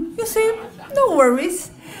come. You see, no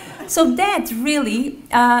worries. So that really,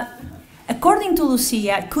 according to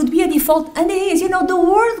Lucia, could be a default. And it is, the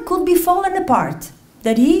world could be fallen apart.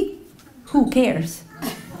 That who cares?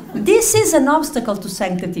 This is an obstacle to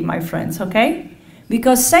sanctity, my friends, okay?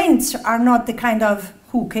 Because saints are not the kind of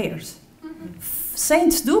who cares.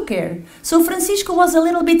 Saints do care. So Francisco was a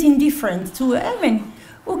little bit indifferent to,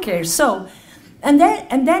 who cares? So, and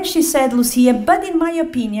then she said, Lucia, "But in my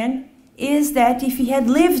opinion, is that if he had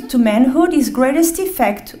lived to manhood, his greatest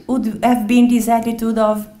effect would have been this attitude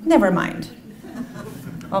of, never mind."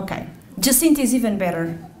 Okay, Jacinta is even better.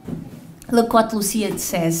 Look what Lucia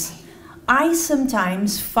says. I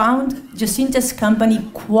sometimes found Jacinta's company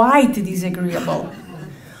quite disagreeable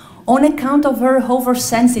on account of her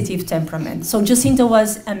oversensitive temperament. So Jacinta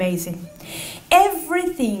was amazing.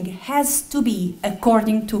 Everything has to be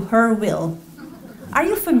according to her will. Are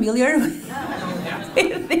you familiar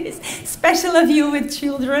with this? Special of you with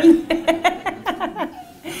children.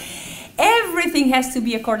 Everything has to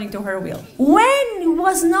be according to her will. When it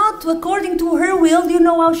was not according to her will, you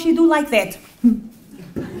know how she do like that?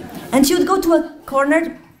 And she would go to a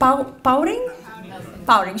corner pouting.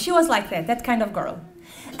 She was like that, that kind of girl.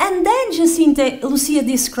 And then Lucia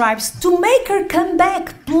describes, to make her come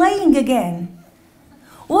back playing again,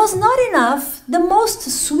 was not enough the most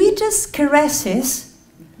sweetest caresses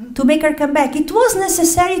to make her come back. It was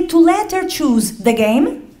necessary to let her choose the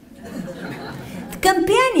game, the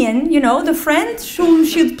companion, the friend whom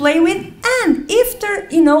she'd play with, and after,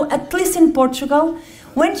 at least in Portugal,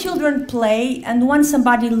 when children play and when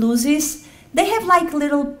somebody loses, they have like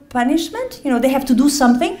little punishment, they have to do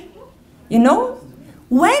something,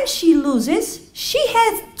 When she loses, she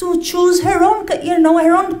has to choose her own,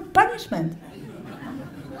 her own punishment.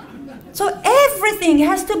 So everything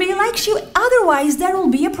has to be like she, otherwise there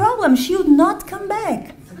will be a problem. She would not come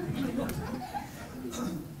back.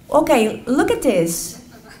 Okay, look at this.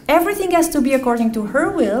 Everything has to be according to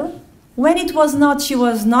her will. When it was not, she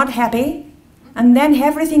was not happy. And then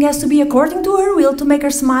everything has to be according to her will to make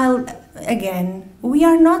her smile again. We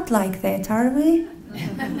are not like that, are we?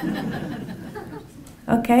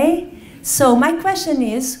 Okay? So my question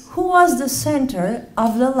is, who was the center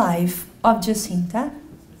of the life of Jacinta?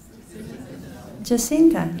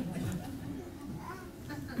 Jacinta.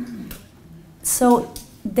 So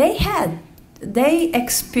they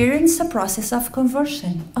experienced a process of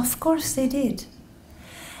conversion. Of course they did.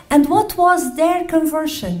 And what was their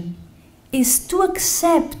conversion? Is to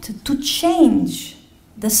accept, to change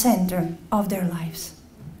the center of their lives.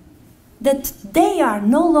 That they are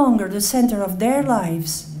no longer the center of their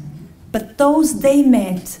lives, but those they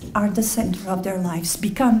met are the center of their lives,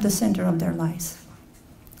 become the center of their lives.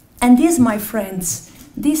 And this, my friends,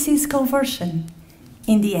 this is conversion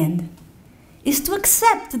in the end, is to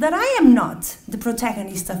accept that I am not the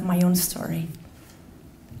protagonist of my own story.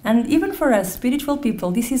 And even for us, spiritual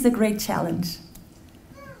people, this is the great challenge.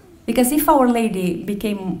 Because if Our Lady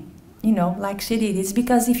became, like she did, it's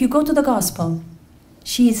because if you go to the Gospel,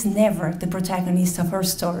 she is never the protagonist of her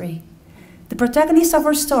story. The protagonist of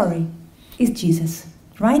her story is Jesus,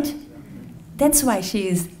 right? That's why she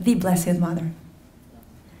is the Blessed Mother.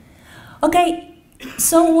 Okay,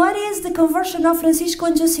 so what is the conversion of Francisco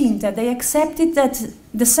and Jacinta? They accepted that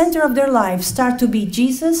the center of their lives start to be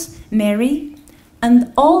Jesus, Mary,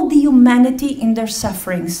 and all the humanity in their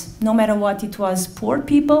sufferings, no matter what it was, poor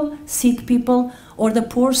people, sick people, or the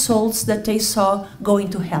poor souls that they saw going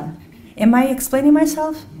to hell. Am I explaining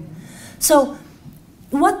myself? So,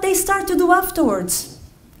 what they start to do afterwards?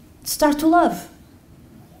 Start to love.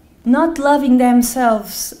 Not loving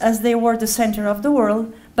themselves as they were the center of the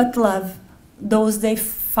world, but love those they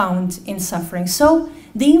found in suffering. So,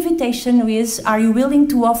 the invitation is, are you willing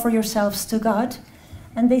to offer yourselves to God?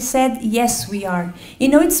 And they said, yes, we are.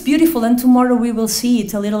 It's beautiful, and tomorrow we will see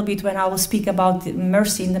it a little bit when I will speak about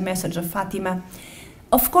mercy in the message of Fatima.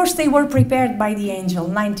 Of course, they were prepared by the angel,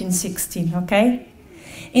 1916, okay?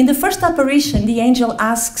 In the first apparition, the angel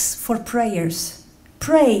asks for prayers.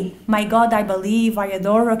 Pray, my God, I believe, I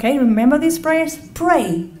adore, okay? Remember these prayers?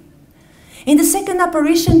 Pray. In the second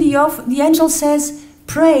apparition, the angel says,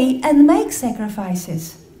 pray and make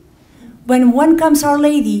sacrifices. When one comes Our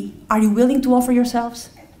Lady, are you willing to offer yourselves?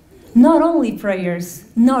 Not only prayers,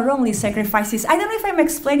 not only sacrifices. I don't know if I'm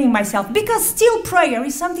explaining myself, because still prayer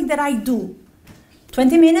is something that I do.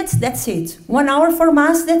 20 minutes, that's it. 1 hour for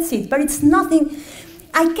Mass, that's it. But it's nothing.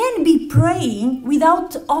 I can be praying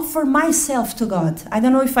without offer myself to God. I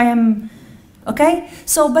don't know if I am, okay?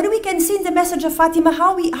 So, but we can see in the message of Fatima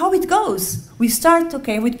how it goes. We start,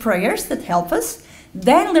 okay, with prayers that help us,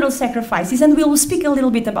 then little sacrifices, and we will speak a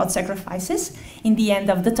little bit about sacrifices in the end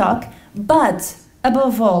of the talk. But,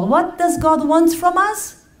 above all, what does God want from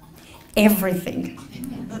us? Everything.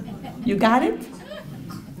 You got it?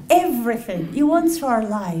 Everything. He wants our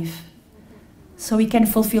life. So we can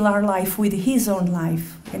fulfill our life with His own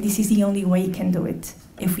life. And this is the only way He can do it,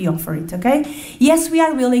 if we offer it, okay? Yes, we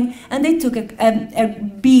are willing, and they took a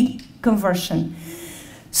big conversion.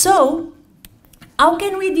 So, how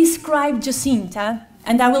can we describe Jacinta?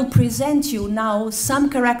 And I will present you now some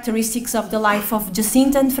characteristics of the life of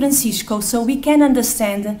Jacinta and Francisco so we can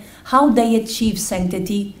understand how they achieve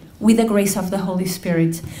sanctity with the grace of the Holy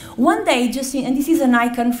Spirit. One day, Jacinta, and this is an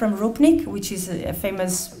icon from Rupnik, which is a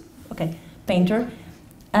famous painter.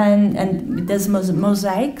 and does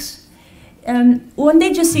mosaics. One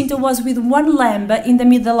day Jacinta was with one lamb in the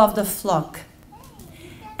middle of the flock.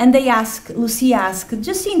 And Lucia asked,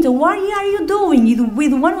 Jacinta, what are you doing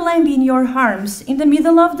with one lamb in your arms in the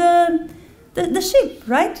middle of the sheep,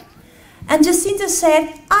 right? And Jacinta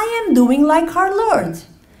said, I am doing like our Lord.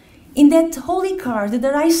 In that holy card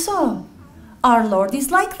that I saw, our Lord is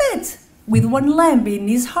like that, with one lamb in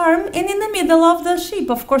his arm and in the middle of the sheep.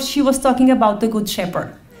 Of course, she was talking about the Good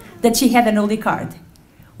Shepherd, that she had an holy card.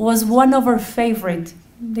 Was one of her favorite.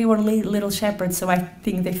 They were little shepherds, so I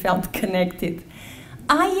think they felt connected.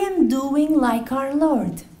 I am doing like our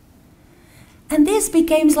Lord. And this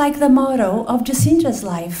became like the motto of Jacinta's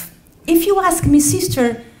life. If you ask me,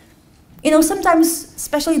 sister, sometimes,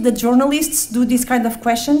 especially the journalists do these kind of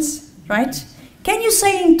questions, right? Can you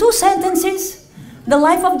say in 2 sentences the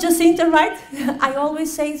life of Jacinta, right? I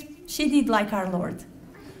always say she did like our Lord.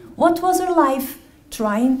 What was her life?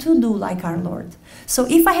 Trying to do like our Lord. So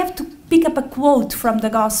if I have to pick up a quote from the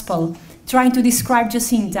Gospel, trying to describe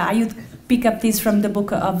Jacinta, I would pick up this from the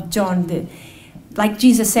book of John. Like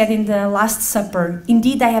Jesus said in the Last Supper,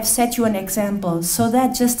 indeed I have set you an example, so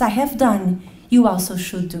that just I have done, you also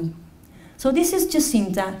should do. So this is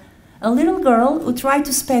Jacinta, a little girl who tried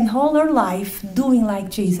to spend all her life doing like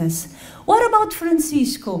Jesus. What about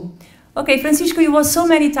Francisco? Okay, Francisco, he was so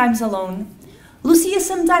many times alone. Lucia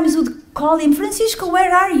sometimes would call him, Francisco,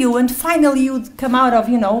 where are you? And finally he would come out of,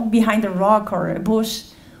 behind a rock or a bush.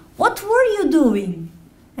 What were you doing?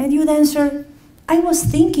 And you'd answer, I was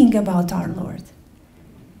thinking about our Lord.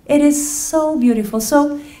 It is so beautiful.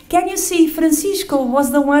 So can you see, Francisco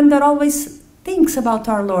was the one that always thinks about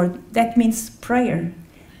our Lord. That means prayer,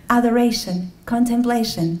 adoration,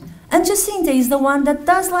 contemplation. And Jacinta is the one that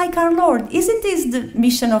does like our Lord. Isn't this the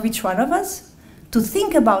mission of each one of us? To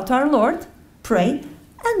think about our Lord, pray,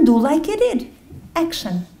 and do like he did.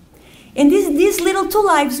 Action. In these little 2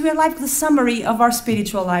 lives, we are like the summary of our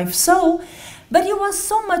spiritual life. But he was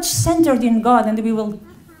so much centered in God, and we will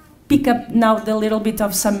pick up now the little bit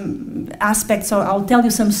of some aspects, so I'll tell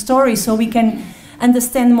you some stories so we can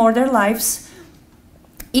understand more their lives.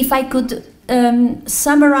 If I could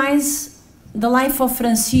summarize the life of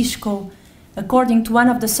Francisco according to one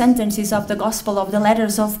of the sentences of the Gospel of the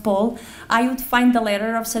letters of Paul, I would find the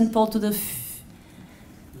letter of St. Paul to the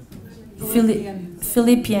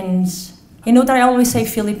Philippians. You know that I always say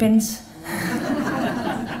Philippines?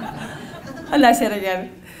 And I said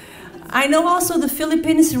again. I know also the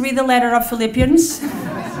Philippines read the letter of Philippians,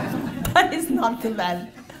 but it's not too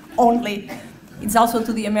bad. Only. It's also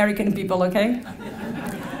to the American people, okay?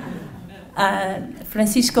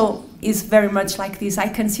 Francisco is very much like this. I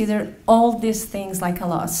consider all these things like a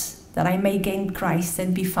loss, that I may gain Christ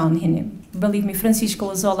and be found in him. Believe me, Francisco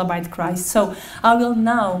was all about Christ. So I will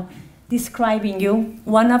now describing you,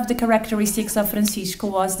 one of the characteristics of Francisco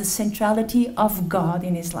was the centrality of God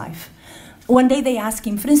in his life. One day they asked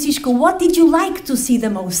him, Francisco, what did you like to see the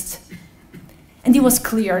most? And he was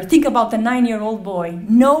clear. Think about the 9-year-old boy.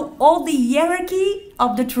 Know all the hierarchy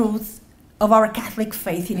of the truth of our Catholic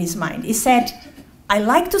faith in his mind. He said, I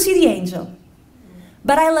like to see the angel,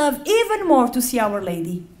 but I love even more to see Our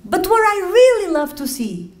Lady. But what I really love to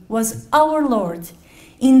see was our Lord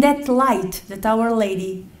in that light that Our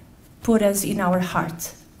Lady put us in our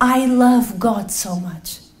heart. I love God so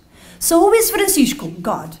much. So who is Francisco?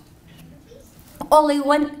 God. Only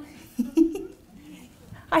one.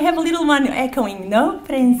 I have a little one echoing, no?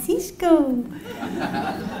 Francisco.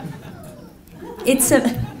 It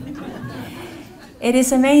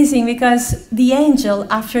is amazing because the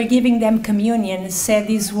angel, after giving them communion, said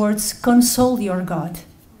these words, console your God.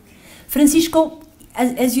 Francisco,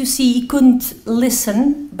 as you see, he couldn't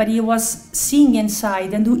listen, but he was seeing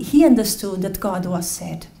inside, and he understood that God was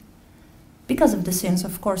sad. Because of the sins,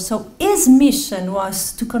 of course. So his mission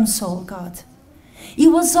was to console God. He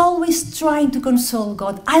was always trying to console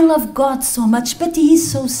God. I love God so much, but he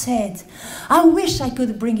is so sad. I wish I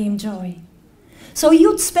could bring him joy. So he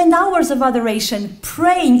would spend hours of adoration,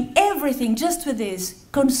 praying everything just with this,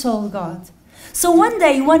 console God. So one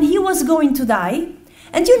day when he was going to die,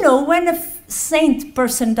 and you know, when a saint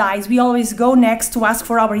person dies, we always go next to ask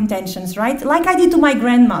for our intentions, right? Like I did to my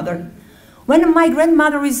grandmother. When my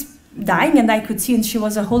grandmother is dying, and I could see, and she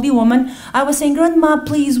was a holy woman, I was saying, Grandma,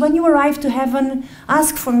 please, when you arrive to heaven,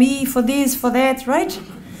 ask for me, for this, for that, right?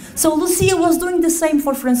 So Lucia was doing the same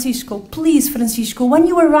for Francisco. Please, Francisco, when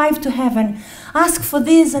you arrive to heaven, ask for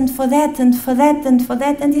this and for that and for that and for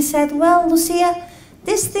that. And he said, well, Lucia,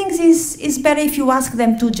 these things is better if you ask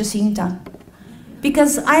them to Jacinta.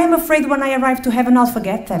 Because I am afraid when I arrive to heaven, I'll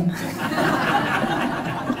forget them.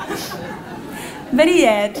 But he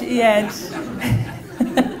had.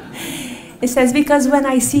 It says, because when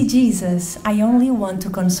I see Jesus, I only want to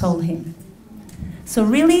console him. So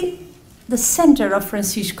really, the center of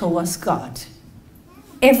Francisco was God.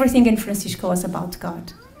 Everything in Francisco was about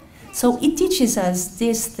God. So it teaches us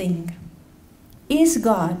this thing. Is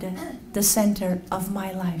God the center of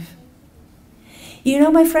my life? You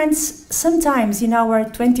know, my friends, sometimes in our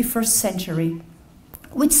 21st century,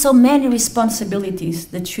 with so many responsibilities,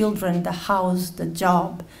 the children, the house, the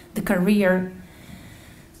job, the career,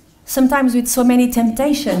 sometimes with so many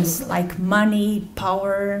temptations like money,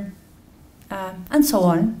 power, and so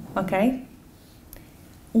on, okay?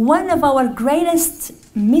 One of our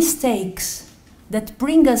greatest mistakes that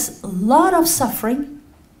bring us a lot of suffering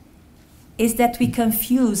is that we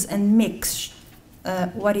confuse and mix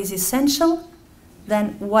what is essential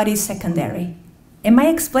than what is secondary. Am I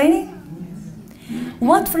explaining?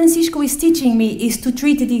 What Francisco is teaching me is to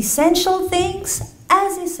treat the essential things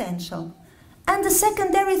as essential and the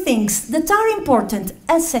secondary things that are important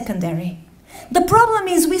as secondary. The problem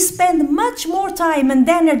is we spend much more time and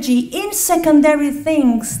energy in secondary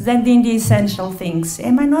things than in the essential things.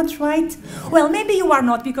 Am I not right? Well, maybe you are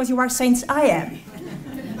not because you are saints. I am.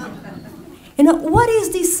 You know, what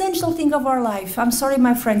is the essential thing of our life? I'm sorry,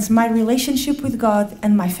 my friends, my relationship with God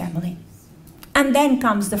and my family. And then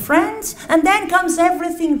comes the friends, and then comes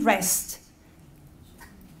everything rest.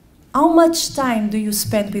 How much time do you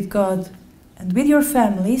spend with God and with your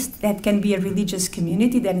families? That can be a religious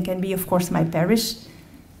community, that can be, of course, my parish,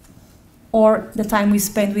 or the time we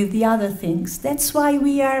spend with the other things. That's why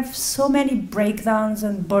we have so many breakdowns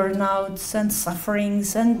and burnouts and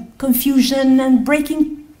sufferings and confusion and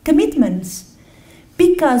breaking commitments.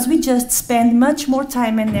 Because we just spend much more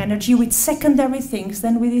time and energy with secondary things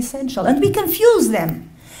than with essential. And we confuse them.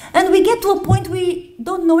 And we get to a point we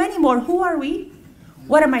don't know anymore. Who are we?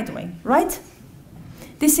 What am I doing? Right?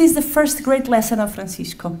 This is the first great lesson of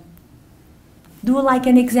Francisco. Do like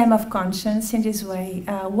an exam of conscience in this way.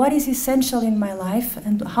 What is essential in my life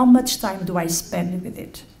and how much time do I spend with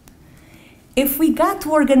it? If we got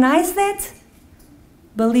to organize that,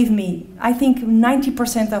 believe me, I think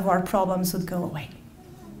 90% of our problems would go away.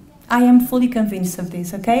 I am fully convinced of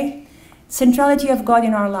this, okay? Centrality of God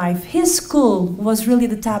in our life. His school was really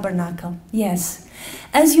the tabernacle, yes.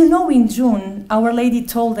 As you know, in June, Our Lady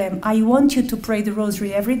told them, I want you to pray the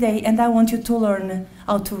rosary every day and I want you to learn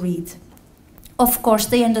how to read. Of course,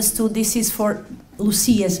 they understood this is for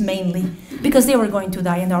Lucias mainly, because they were going to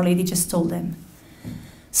die and Our Lady just told them.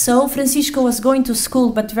 So Francisco was going to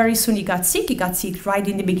school, but very soon he got sick. He got sick right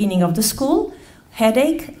in the beginning of the school.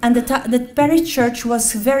 Headache, and the parish church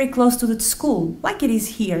was very close to the school, like it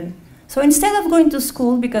is here. So instead of going to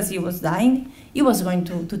school because he was dying, he was going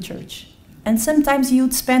to church. And sometimes he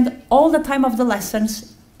would spend all the time of the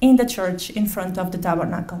lessons in the church in front of the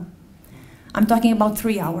tabernacle. I'm talking about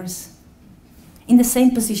 3 hours. In the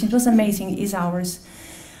same position. It was amazing, his hours.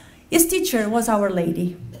 His teacher was Our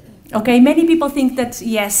Lady. Okay, many people think that,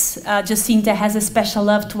 yes, Jacinta has a special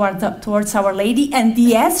love towards Our Lady, and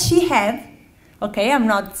yes, she had. Okay, I'm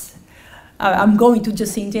going to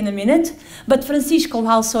Jacinta in a minute, but Francisco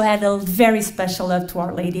also had a very special love to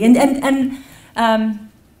Our Lady. I'm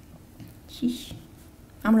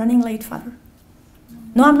running late, Father.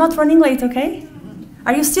 No, I'm not running late, okay?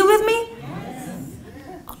 Are you still with me?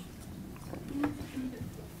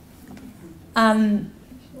 Got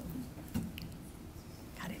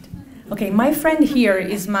it. Okay, my friend here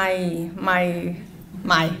is my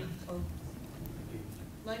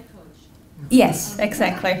Yes,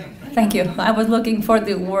 exactly. Thank you. I was looking for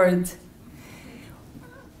the word.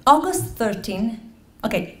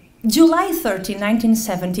 July 13,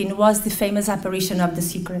 1917 was the famous apparition of the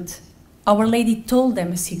secret. Our Lady told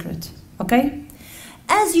them a secret, okay?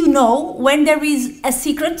 As you know, when there is a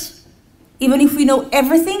secret, even if we know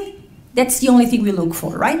everything, that's the only thing we look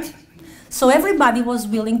for, right? So everybody was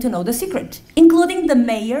willing to know the secret, including the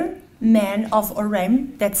man of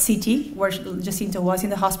Orem, that city where Jacinta was in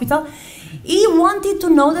the hospital. He wanted to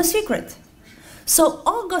know the secret. So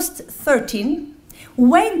August 13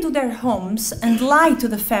 went to their homes and lied to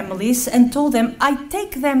the families and told them, I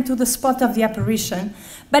take them to the spot of the apparition,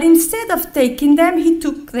 but instead of taking them, he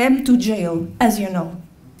took them to jail, as you know.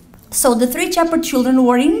 So the 3 shepherd children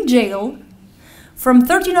were in jail from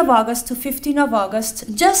 13 of August to 15 of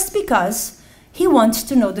August just because he wants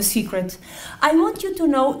to know the secret. I want you to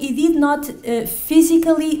know he did not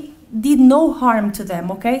physically did no harm to them,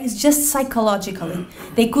 okay? It's just psychologically.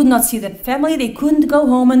 They could not see the family, they couldn't go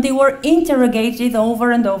home, and they were interrogated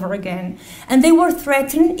over and over again. And they were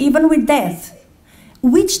threatened even with death,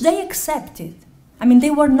 which they accepted. I mean,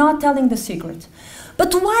 they were not telling the secret.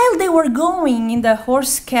 But while they were going in the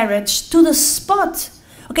horse carriage to the spot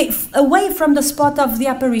Okay, away from the spot of the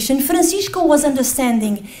apparition, Francisco was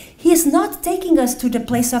understanding he is not taking us to the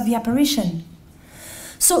place of the apparition.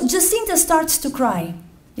 So Jacinta starts to cry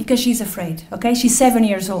because she's afraid, okay? She's 7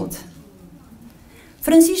 years old.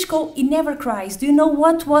 Francisco, he never cries. Do you know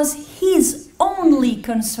what was his only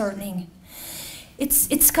concerning?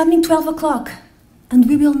 It's coming 12 o'clock and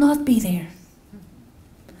we will not be there.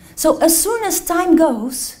 So as soon as time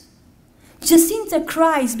goes, Jacinta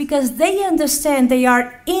cries because they understand they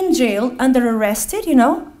are in jail, under arrested, you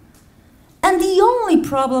know. And the only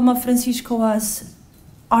problem of Francisco was,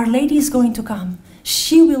 Our Lady is going to come.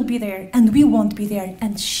 She will be there and we won't be there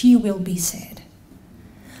and she will be sad.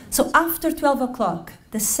 So after 12 o'clock,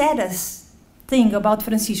 the saddest thing about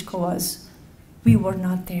Francisco was, we were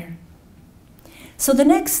not there. So the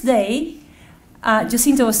next day,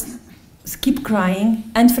 Jacinta was keep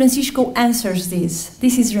crying, and Francisco answers this.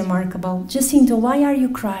 This is remarkable. Jacinta, why are you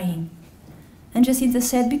crying? And Jacinta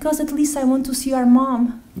said, because at least I want to see our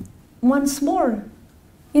mom once more.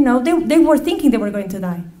 You know, they were thinking they were going to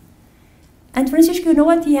die. And Francisco, you know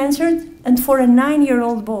what he answered? And for a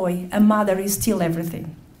 9-year-old boy, a mother is still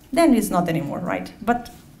everything. Then it's not anymore, right?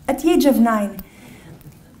 But at the age of 9,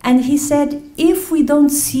 and he said, if we don't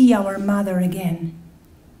see our mother again,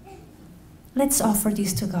 let's offer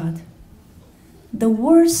this to God. The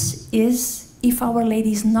worst is if Our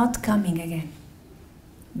Lady is not coming again.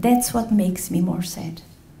 That's what makes me more sad.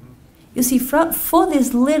 You see, for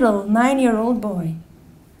this little 9-year-old boy,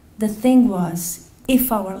 the thing was,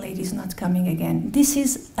 if Our Lady is not coming again. This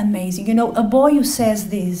is amazing. You know, a boy who says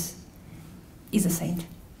this is a saint.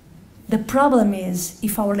 The problem is,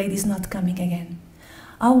 if Our Lady is not coming again.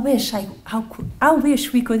 I wish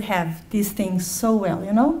we could have these things so well,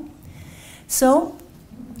 you know? So,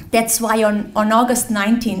 that's why on August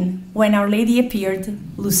 19, when Our Lady appeared,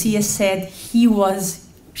 Lucia said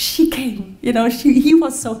she came, you know, he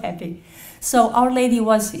was so happy. So Our Lady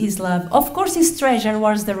was his love. Of course, his treasure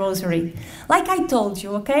was the rosary. Like I told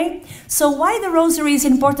you, okay? So why the rosary is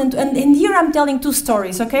important, and here I'm telling 2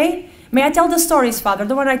 stories, okay? May I tell the stories, Father,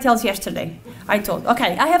 the one I told yesterday? I told,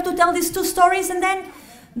 okay, I have to tell these 2 stories, and then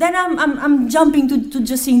I'm jumping to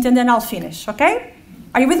Jacinta, and then I'll finish, okay?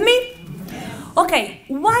 Are you with me? Okay,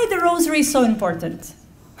 why the rosary is so important?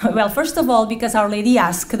 Well, first of all, because Our Lady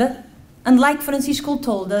asked, and like Francisco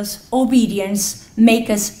told us, obedience make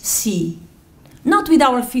us see. Not with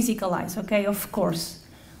our physical eyes, okay, of course.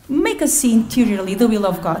 Make us see interiorly the will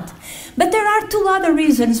of God. But there are 2 other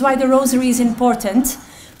reasons why the rosary is important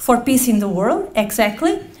for peace in the world,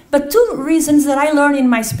 exactly. But 2 reasons that I learned in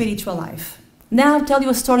my spiritual life. Now I'll tell you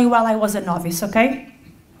a story while I was a novice, okay?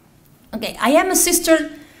 Okay, I am a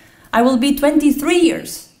sister. I will be 23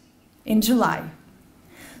 years in July.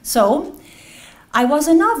 So, I was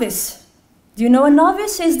a novice. Do you know a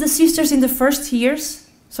novice is the sisters in the first years?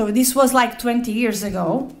 So this was like 20 years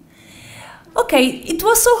ago. Okay, it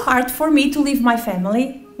was so hard for me to leave my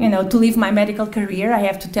family, you know, to leave my medical career. I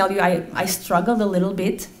have to tell you, I struggled a little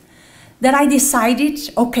bit. That I decided,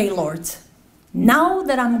 okay, Lord, now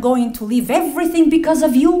that I'm going to leave everything because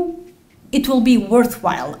of you, it will be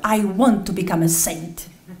worthwhile. I want to become a saint.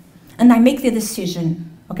 And I make the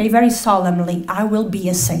decision, okay, very solemnly, I will be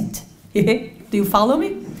a saint. Do you follow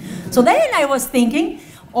me? So then I was thinking,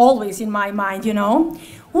 always in my mind, you know,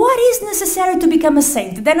 what is necessary to become a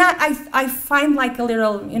saint? Then I find like a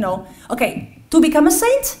little, you know, okay, to become a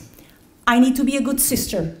saint, I need to be a good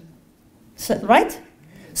sister, so, right?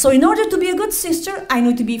 So in order to be a good sister, I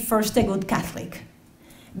need to be first a good Catholic.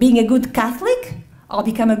 Being a good Catholic, I'll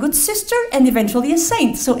become a good sister and eventually a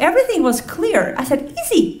saint. So everything was clear. I said,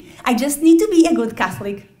 easy. I just need to be a good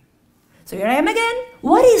Catholic. So here I am again.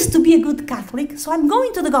 What is to be a good Catholic? So I'm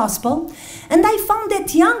going to the Gospel, and I found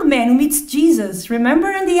that young man who meets Jesus,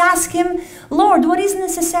 remember? And he asked him, Lord, what is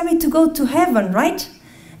necessary to go to heaven, right?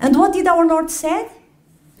 And what did our Lord say?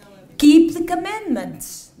 Keep the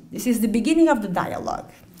commandments. This is the beginning of the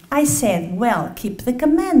dialogue. I said, well, keep the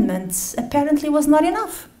commandments. Apparently was not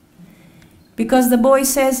enough. Because the boy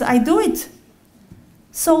says, I do it.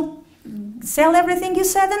 So sell everything you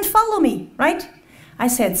said and follow me, right? I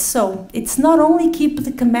said, so it's not only keep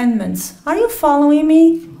the commandments. Are you following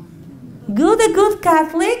me? A good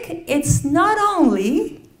Catholic, it's not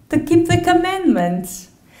only to keep the commandments.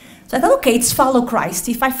 So I thought, okay, it's follow Christ.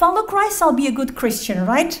 If I follow Christ, I'll be a good Christian,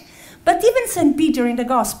 right? But even St. Peter in the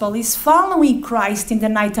Gospel is following Christ in the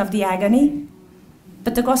night of the agony.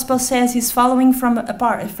 But the Gospel says he's following from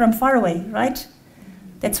far away, right?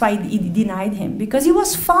 That's why he denied him, because he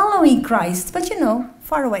was following Christ, but you know,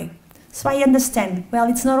 far away. So I understand. Well,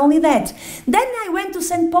 it's not only that. Then I went to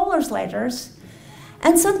St. Paul's letters,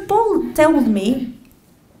 and St. Paul told me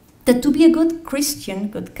that to be a good Christian,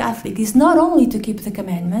 good Catholic, is not only to keep the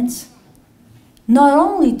commandments, not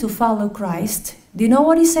only to follow Christ. Do you know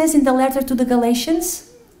what he says in the letter to the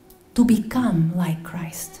Galatians? To become like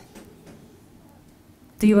Christ.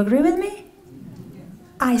 Do you agree with me?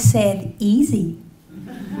 I said easy.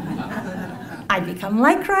 I become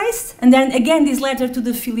like Christ. And then again, this letter to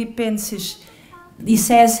the Philippians, he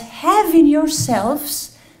says, have in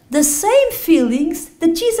yourselves the same feelings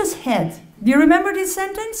that Jesus had. Do you remember this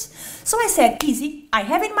sentence? So I said, easy. I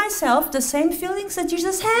have in myself the same feelings that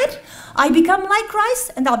Jesus had. I become like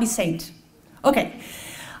Christ and I'll be saved. Okay.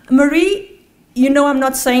 Marie, you know I'm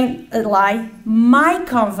not saying a lie. My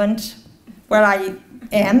convent, where I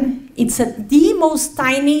am, it's the most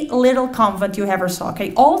tiny little convent you ever saw.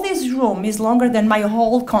 Okay, all this room is longer than my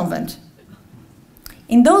whole convent.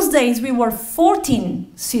 In those days, we were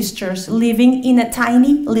 14 sisters living in a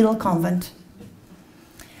tiny little convent.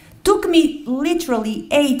 Took me literally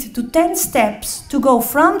 8 to 10 steps to go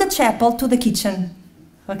from the chapel to the kitchen.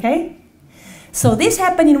 Okay? So this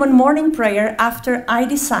happened in one morning prayer after I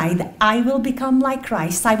decide I will become like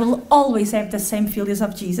Christ. I will always have the same feelings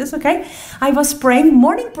of Jesus, okay? I was praying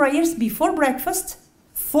morning prayers before breakfast.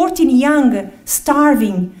 14 young,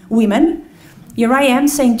 starving women. Here I am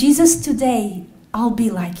saying, Jesus, today I'll be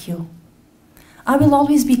like you. I will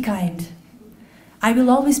always be kind. I will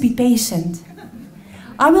always be patient.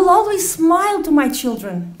 I will always smile to my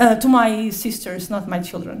children, to my sisters, not my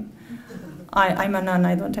children. I'm a nun,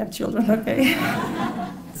 I don't have children, okay?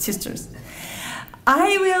 Sisters.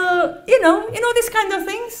 I will, you know these kind of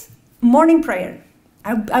things. Morning prayer.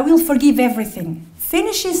 I will forgive everything.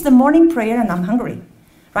 Finishes the morning prayer and I'm hungry,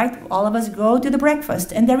 right? All of us go to the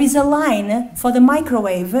breakfast and there is a line for the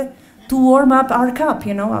microwave to warm up our cup,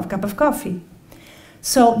 our cup of coffee.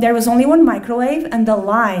 So there was only one microwave and the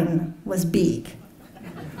line was big.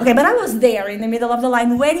 Okay, but I was there in the middle of the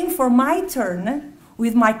line waiting for my turn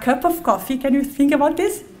with my cup of coffee. Can you think about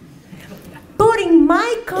this? Putting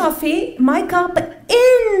my cup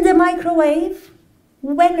in the microwave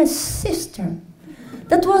when a sister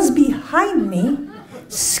that was behind me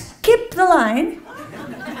skipped the line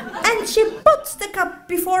and she puts the cup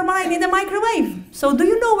before mine in the microwave. So do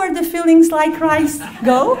you know where the feelings like Christ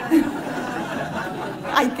go?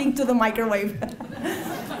 I think to the microwave.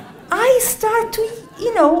 I start to,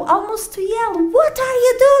 almost to yell, what are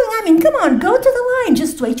you doing? I mean, come on, go to the line,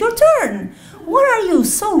 just wait your turn. What are you,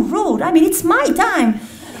 so rude? I mean, it's my time.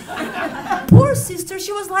 Poor sister,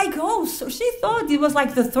 she was like, oh, so she thought it was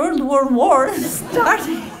like the Third World War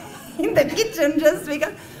starting in the kitchen just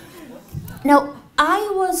because. Now, I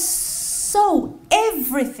was so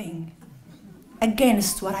everything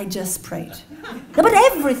against what I just prayed. But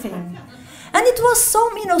everything. And it was so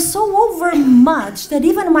over much that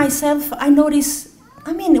even myself, I noticed,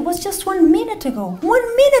 it was just 1 minute ago.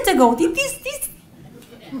 1 minute ago. Did this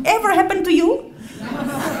ever happen to you?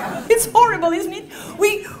 It's horrible, isn't it?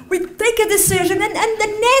 We take a decision and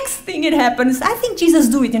the next thing it happens. I think Jesus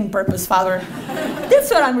do it in purpose, Father.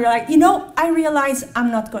 That's what I'm realizing. I realize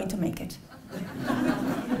I'm not going to make it.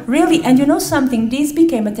 Really, and you know something? This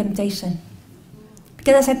became a temptation.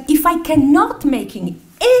 Because I said, if I cannot make it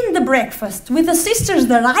in the breakfast with the sisters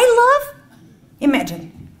that I love,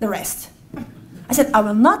 imagine the rest. I said, I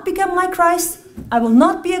will not become like Christ. I will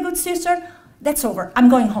not be a good sister. That's over. I'm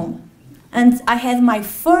going home. And I had my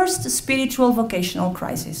first spiritual vocational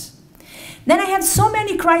crisis. Then I had so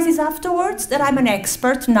many crises afterwards that I'm an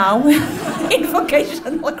expert now in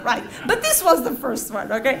vocational crisis. But this was the first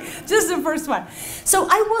one, okay? Just the first one. So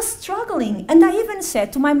I was struggling. And I even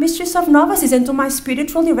said to my mistress of novices and to my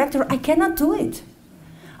spiritual director, I cannot do it.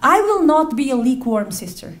 I will not be a lukewarm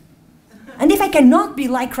sister. And if I cannot be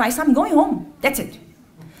like Christ, I'm going home. That's it.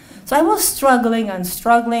 So I was struggling,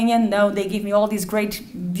 and now they give me all these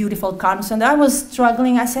great, beautiful comments, and I was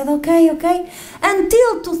struggling. I said, okay.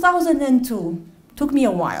 Until 2002, took me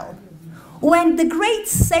a while, when the great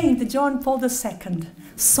Saint John Paul II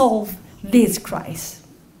solved this crisis.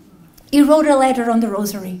 He wrote a letter on the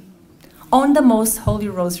Rosary, on the Most Holy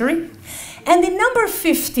Rosary, and in number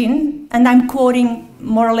 15, and I'm quoting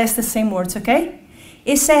more or less the same words, okay?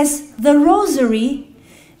 It says, the Rosary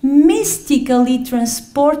mystically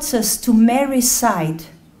transports us to Mary's side.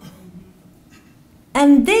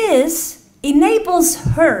 And this enables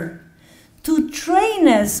her to train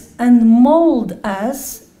us and mold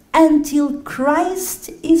us until Christ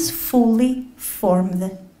is fully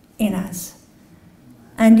formed in us.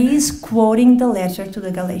 And he is quoting the letter to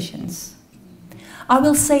the Galatians. I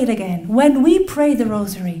will say it again. When we pray the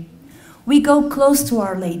Rosary, we go close to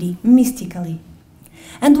Our Lady mystically.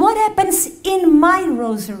 And what happens in my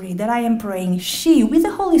rosary that I am praying? She, with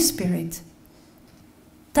the Holy Spirit,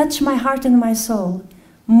 touch my heart and my soul,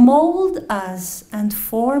 mold us and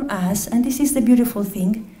form us, and this is the beautiful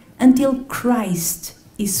thing, until Christ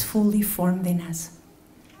is fully formed in us.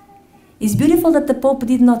 It's beautiful that the Pope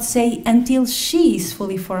did not say, until she is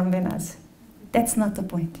fully formed in us. That's not the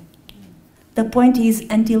point. The point is,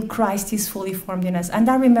 until Christ is fully formed in us. And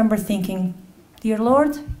I remember thinking, dear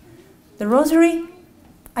Lord, the rosary,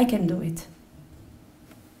 I can do it.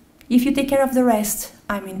 If you take care of the rest,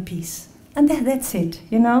 I'm in peace. And that's it,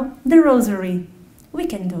 you know? The rosary, we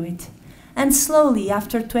can do it. And slowly,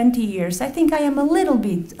 after 20 years, I think I am a little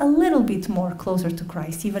bit more closer to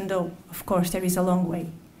Christ, even though, of course, there is a long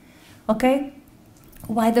way. Okay?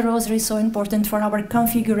 Why the rosary is so important for our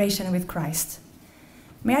configuration with Christ.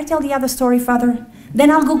 May I tell the other story, Father?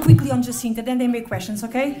 Then I'll go quickly on Jacinta, then they make questions,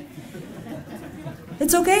 okay?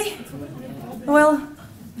 It's okay? Well,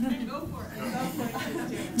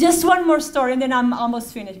 just one more story and then I'm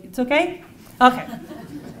almost finished. It's okay? Okay.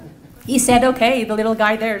 He said, okay, the little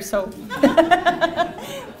guy there, so.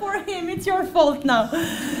 For him, it's your fault now.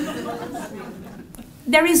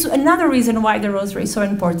 There is another reason why the rosary is so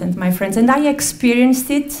important, my friends, and I experienced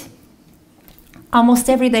it almost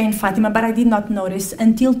every day in Fatima, but I did not notice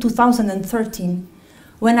until 2013,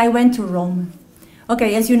 when I went to Rome.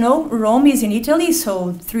 Okay, as you know, Rome is in Italy,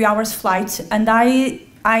 so 3 hours flight, and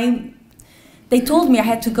they told me I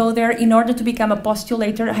had to go there in order to become a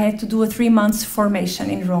postulator. I had to do a 3 months formation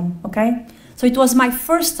in Rome, okay? So it was my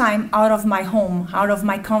first time out of my home, out of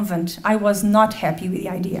my convent. I was not happy with the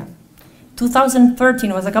idea.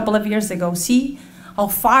 2013 was a couple of years ago. See how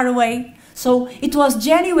far away? So it was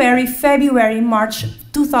January, February, March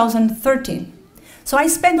 2013. So I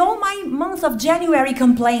spent all my month of January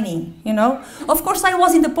complaining, you know. Of course, I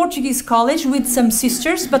was in the Portuguese college with some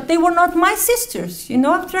sisters, but they were not my sisters, you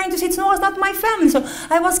know. I'm trying to say it's not my family. So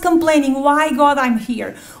I was complaining, why, God, I'm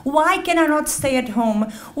here? Why can I not stay at home?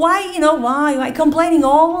 Why, you know, why? Complaining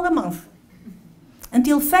all the month.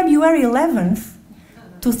 Until February 11th,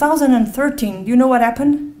 2013, you know what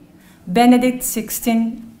happened? Benedict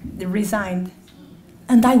XVI resigned.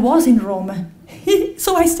 And I was in Rome.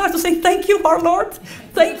 So I started to say, thank you, our Lord,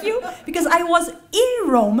 thank you. Because I was in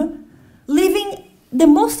Rome, living the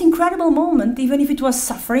most incredible moment, even if it was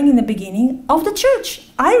suffering in the beginning, of the church.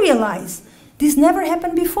 I realized this never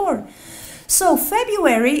happened before. So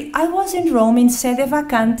February, I was in Rome in sede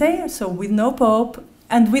vacante, so with no Pope,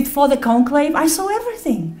 and for the conclave, I saw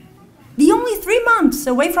everything. The only 3 months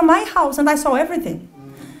away from my house, and I saw everything.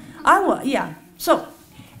 Yeah. So,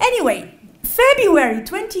 anyway, February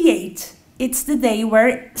 28th, it's the day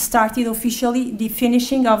where started officially the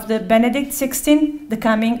finishing of the Benedict XVI, the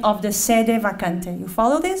coming of the sede vacante. You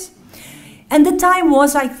follow this? And the time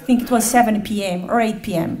was, I think it was 7 p.m. or 8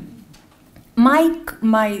 p.m.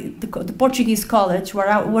 The Portuguese college, where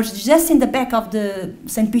I was just in the back of the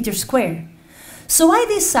St. Peter's Square. So I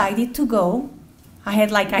decided to go. I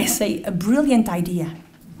had, like I say, a brilliant idea.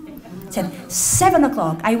 I said, 7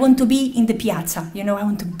 o'clock, I want to be in the piazza, you know, I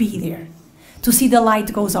want to be there, to see the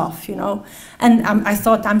light goes off, you know. And I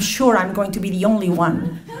thought, I'm sure I'm going to be the only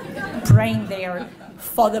one praying there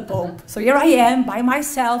for the Pope. So here I am, by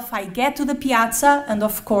myself, I get to the piazza, and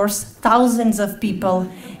of course, thousands of people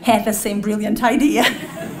had the same brilliant idea,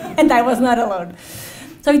 and I was not alone.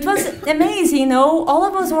 So it was amazing, you know, all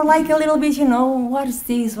of us were like a little bit, you know, what is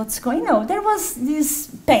this, what's going on? There was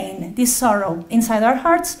this pain, this sorrow inside our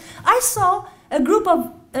hearts. I saw a group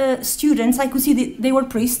of students, I could see they were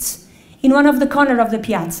priests, in one of the corners of the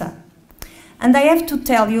piazza. And I have to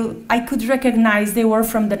tell you, I could recognize they were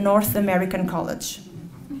from the North American College.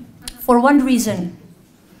 For one reason,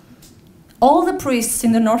 all the priests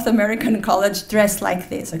in the North American College dressed like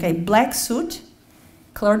this, okay, black suit,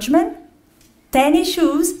 clergyman, tennis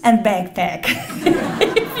shoes and backpack.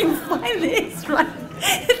 If you find this, right?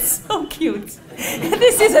 It's so cute.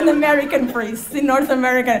 This is an American priest in North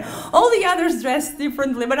America. All the others dress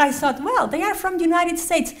differently, but I thought, well, they are from the United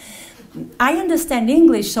States. I understand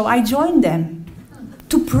English, so I joined them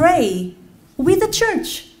to pray with the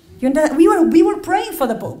church. You know, we were praying for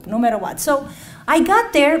the Pope, no matter what. So I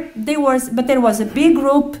got there, there was a big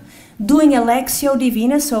group doing a Lectio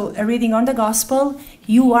Divina, so a reading on the Gospel.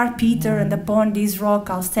 You are Peter, and upon this rock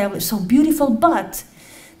I'll establish. So beautiful, but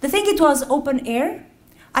the thing, it was open air.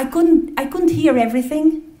 I couldn't hear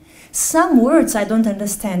everything. Some words I don't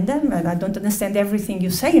understand them, and I don't understand everything you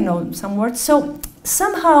say, you know, some words. So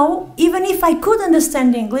somehow, even if I could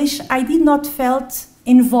understand English, I did not felt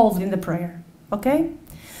involved in the prayer. Okay?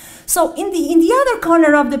 So in the other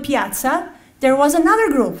corner of the piazza, there was another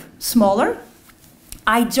group, smaller.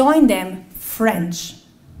 I joined them, French.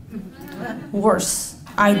 Worse,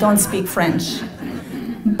 I don't speak French.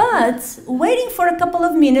 But waiting for a couple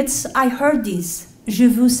of minutes, I heard this. Je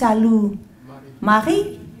vous salue,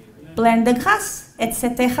 Marie, pleine de grâce,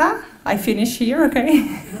 etc. I finish here, okay?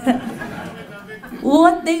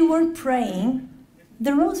 What they were praying,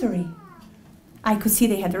 the rosary. I could see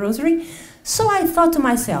they had the rosary. So I thought to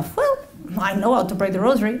myself, well, I know how to pray the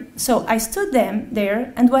rosary. So I stood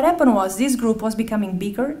there, and what happened was this group was becoming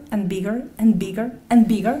bigger and bigger and bigger and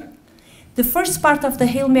bigger. The first part of the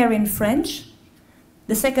Hail Mary in French,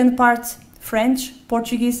 the second part French,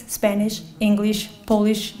 Portuguese, Spanish, English,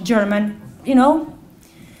 Polish, German, you know.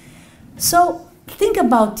 So think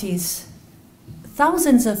about this.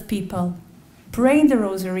 Thousands of people praying the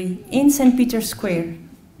rosary in St. Peter's Square.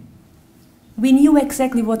 We knew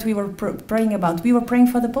exactly what we were praying about. We were praying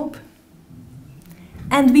for the Pope.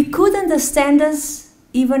 And we could understand us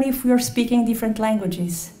even if we were speaking different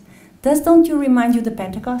languages. Don't you remind you the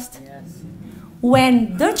Pentecost? Yes.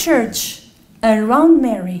 When the church around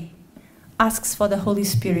Mary asks for the Holy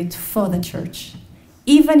Spirit for the church,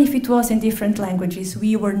 even if it was in different languages,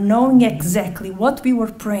 we were knowing exactly what we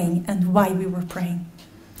were praying and why we were praying.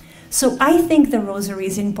 So I think the rosary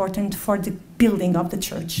is important for the building of the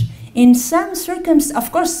church. In some circumstances,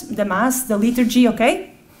 of course, the Mass, the liturgy,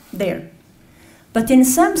 okay, there. But in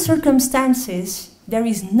some circumstances, there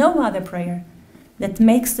is no other prayer that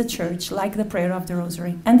makes the church like the prayer of the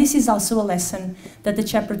rosary. And this is also a lesson that the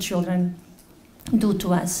chapel children do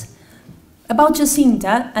to us. About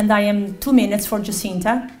Jacinta, and I am 2 minutes for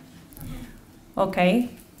Jacinta. Okay.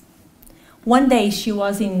 One day she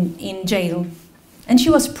was in jail, and she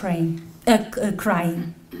was praying,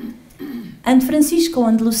 crying. And Francisco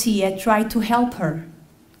and Lucia tried to help her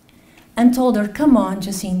and told her, come on,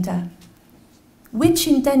 Jacinta,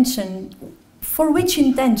 for which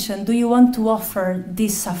intention do you want to offer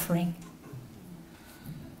this suffering?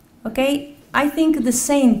 Okay, I think the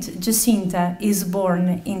Saint Jacinta was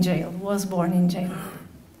born in jail.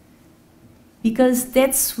 Because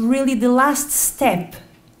that's really the last step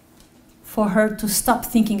for her to stop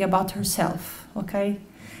thinking about herself, okay?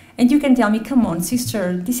 And you can tell me, come on,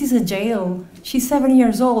 sister, this is a jail. She's 7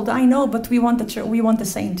 years old. I know, but we want the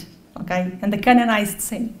saint, okay? And the canonized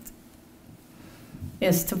saint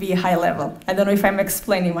is to be a high level. I don't know if I'm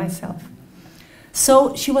explaining myself.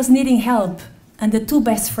 So she was needing help, and the two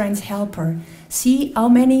best friends help her. See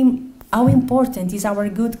how important is our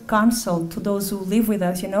good counsel to those who live with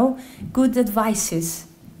us, you know? Good advices,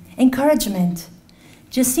 encouragement.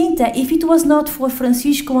 Jacinta, if it was not for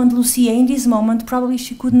Francisco and Lucia in this moment, probably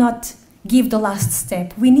she could not give the last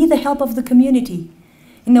step. We need the help of the community.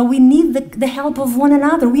 You know, we need the help of one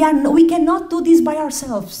another. We cannot do this by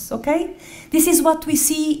ourselves, okay? This is what we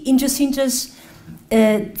see in Jacinta's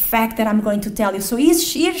fact that I'm going to tell you. So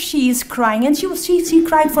here she is crying, and she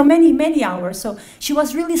cried for many, many hours. So she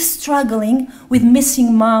was really struggling with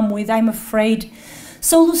missing mom, with I'm afraid.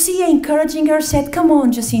 So Lucia, encouraging her, said, come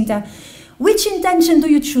on, Jacinta, which intention do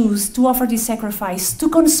you choose to offer this sacrifice? To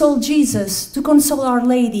console Jesus, to console Our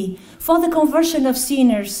Lady, for the conversion of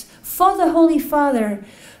sinners, for the Holy Father,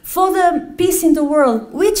 for the peace in the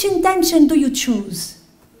world. Which intention do you choose?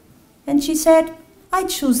 And she said, I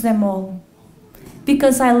choose them all,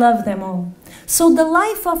 because I love them all. So the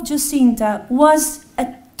life of Jacinta was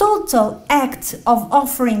a total act of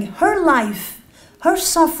offering her life, her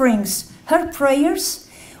sufferings, her prayers,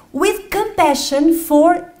 with compassion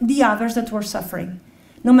for the others that were suffering.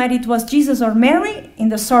 No matter it was Jesus or Mary, in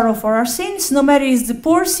the sorrow for our sins, no matter it's the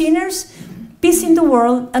poor sinners, peace in the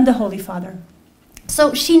world, and the Holy Father.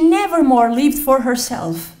 So she never more lived for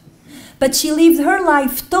herself, but she lived her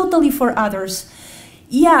life totally for others.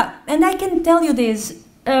 Yeah, and I can tell you this,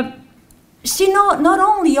 she not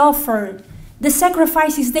only offered the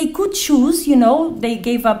sacrifices they could choose, you know, they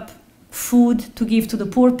gave up food to give to the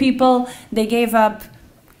poor people, they gave up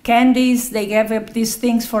candies, they gave up these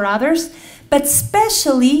things for others, but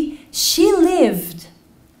especially she lived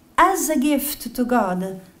as a gift to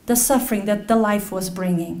God the suffering that the life was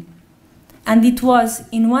bringing. And it was,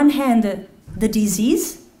 in one hand, the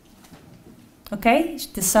disease, okay,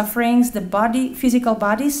 the sufferings, the body, physical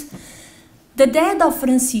bodies. The death of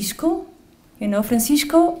Francisco, you know,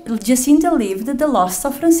 Jacinta lived the loss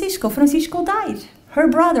of Francisco. Francisco died, her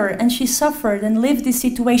brother, and she suffered and lived this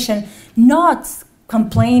situation, not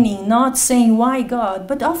complaining, not saying, why God,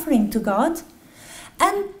 but offering to God.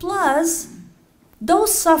 And plus,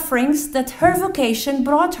 those sufferings that her vocation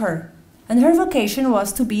brought her. And her vocation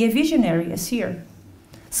was to be a visionary, as here.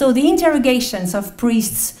 So the interrogations of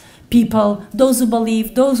priests, people, those who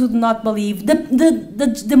believe, those who do not believe,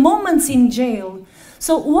 the moments in jail.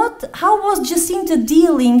 So how was Jacinta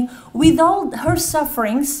dealing with all her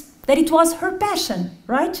sufferings, that it was her passion,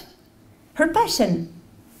 right? Her passion.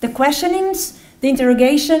 The questionings, the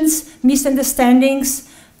interrogations, misunderstandings,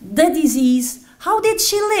 the disease. How did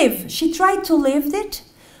she live? She tried to live it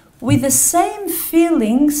with the same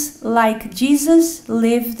feelings like Jesus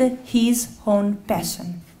lived his own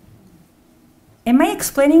passion. Am I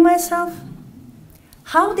explaining myself?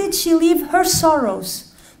 How did she live her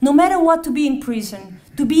sorrows, no matter what, to be in prison,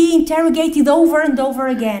 to be interrogated over and over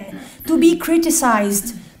again, to be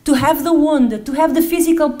criticized, to have the wound, to have the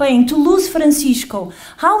physical pain, to lose Francisco?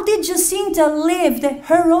 How did Jacinta live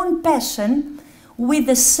her own passion with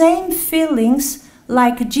the same feelings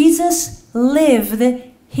like Jesus lived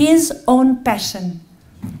his own passion,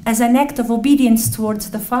 as an act of obedience towards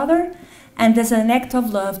the Father and as an act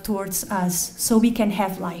of love towards us, so we can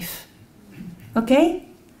have life? Okay?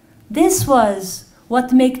 This was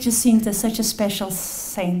what makes Jacinta such a special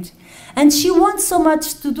saint. And she wants so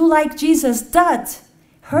much to do like Jesus that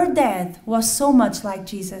her death was so much like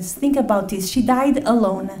Jesus. Think about this. She died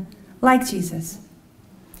alone, like Jesus.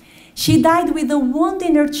 She died with a wound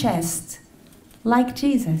in her chest, like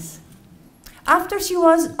Jesus. After she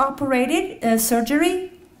was operated,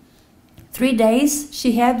 surgery, 3 days,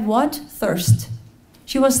 she had what? Thirst.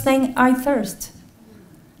 She was saying, I thirst.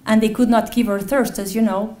 And they could not give her thirst, as you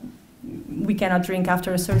know. We cannot drink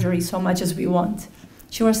after a surgery so much as we want.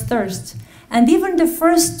 She was thirst. And even the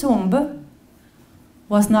first tomb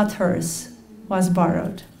was not hers, was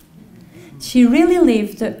borrowed. She really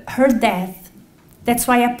lived her death. That's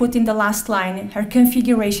why I put in the last line, her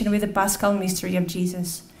configuration with the Paschal mystery of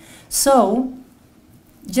Jesus. So,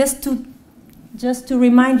 just to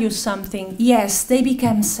remind you something, yes, they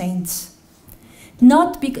became saints.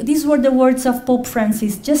 Not because, these were the words of Pope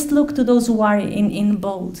Francis. Just look to those who are in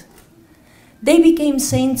bold. They became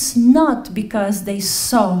saints not because they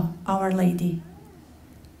saw Our Lady,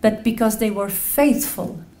 but because they were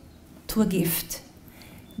faithful to a gift.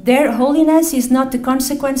 Their holiness is not the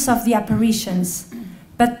consequence of the apparitions,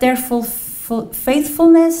 but their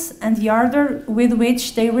faithfulness and the ardor with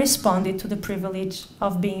which they responded to the privilege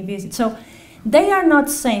of being visited. So they are not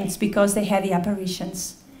saints because they had the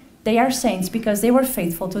apparitions. They are saints because they were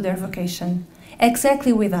faithful to their vocation.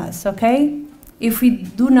 Exactly with us, okay? If we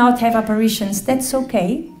do not have apparitions, that's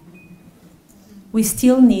okay. We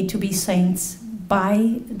still need to be saints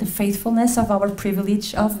by the faithfulness of our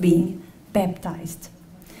privilege of being baptized.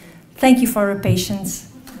 Thank you for your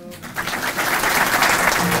patience.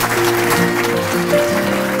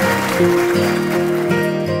 Thank you.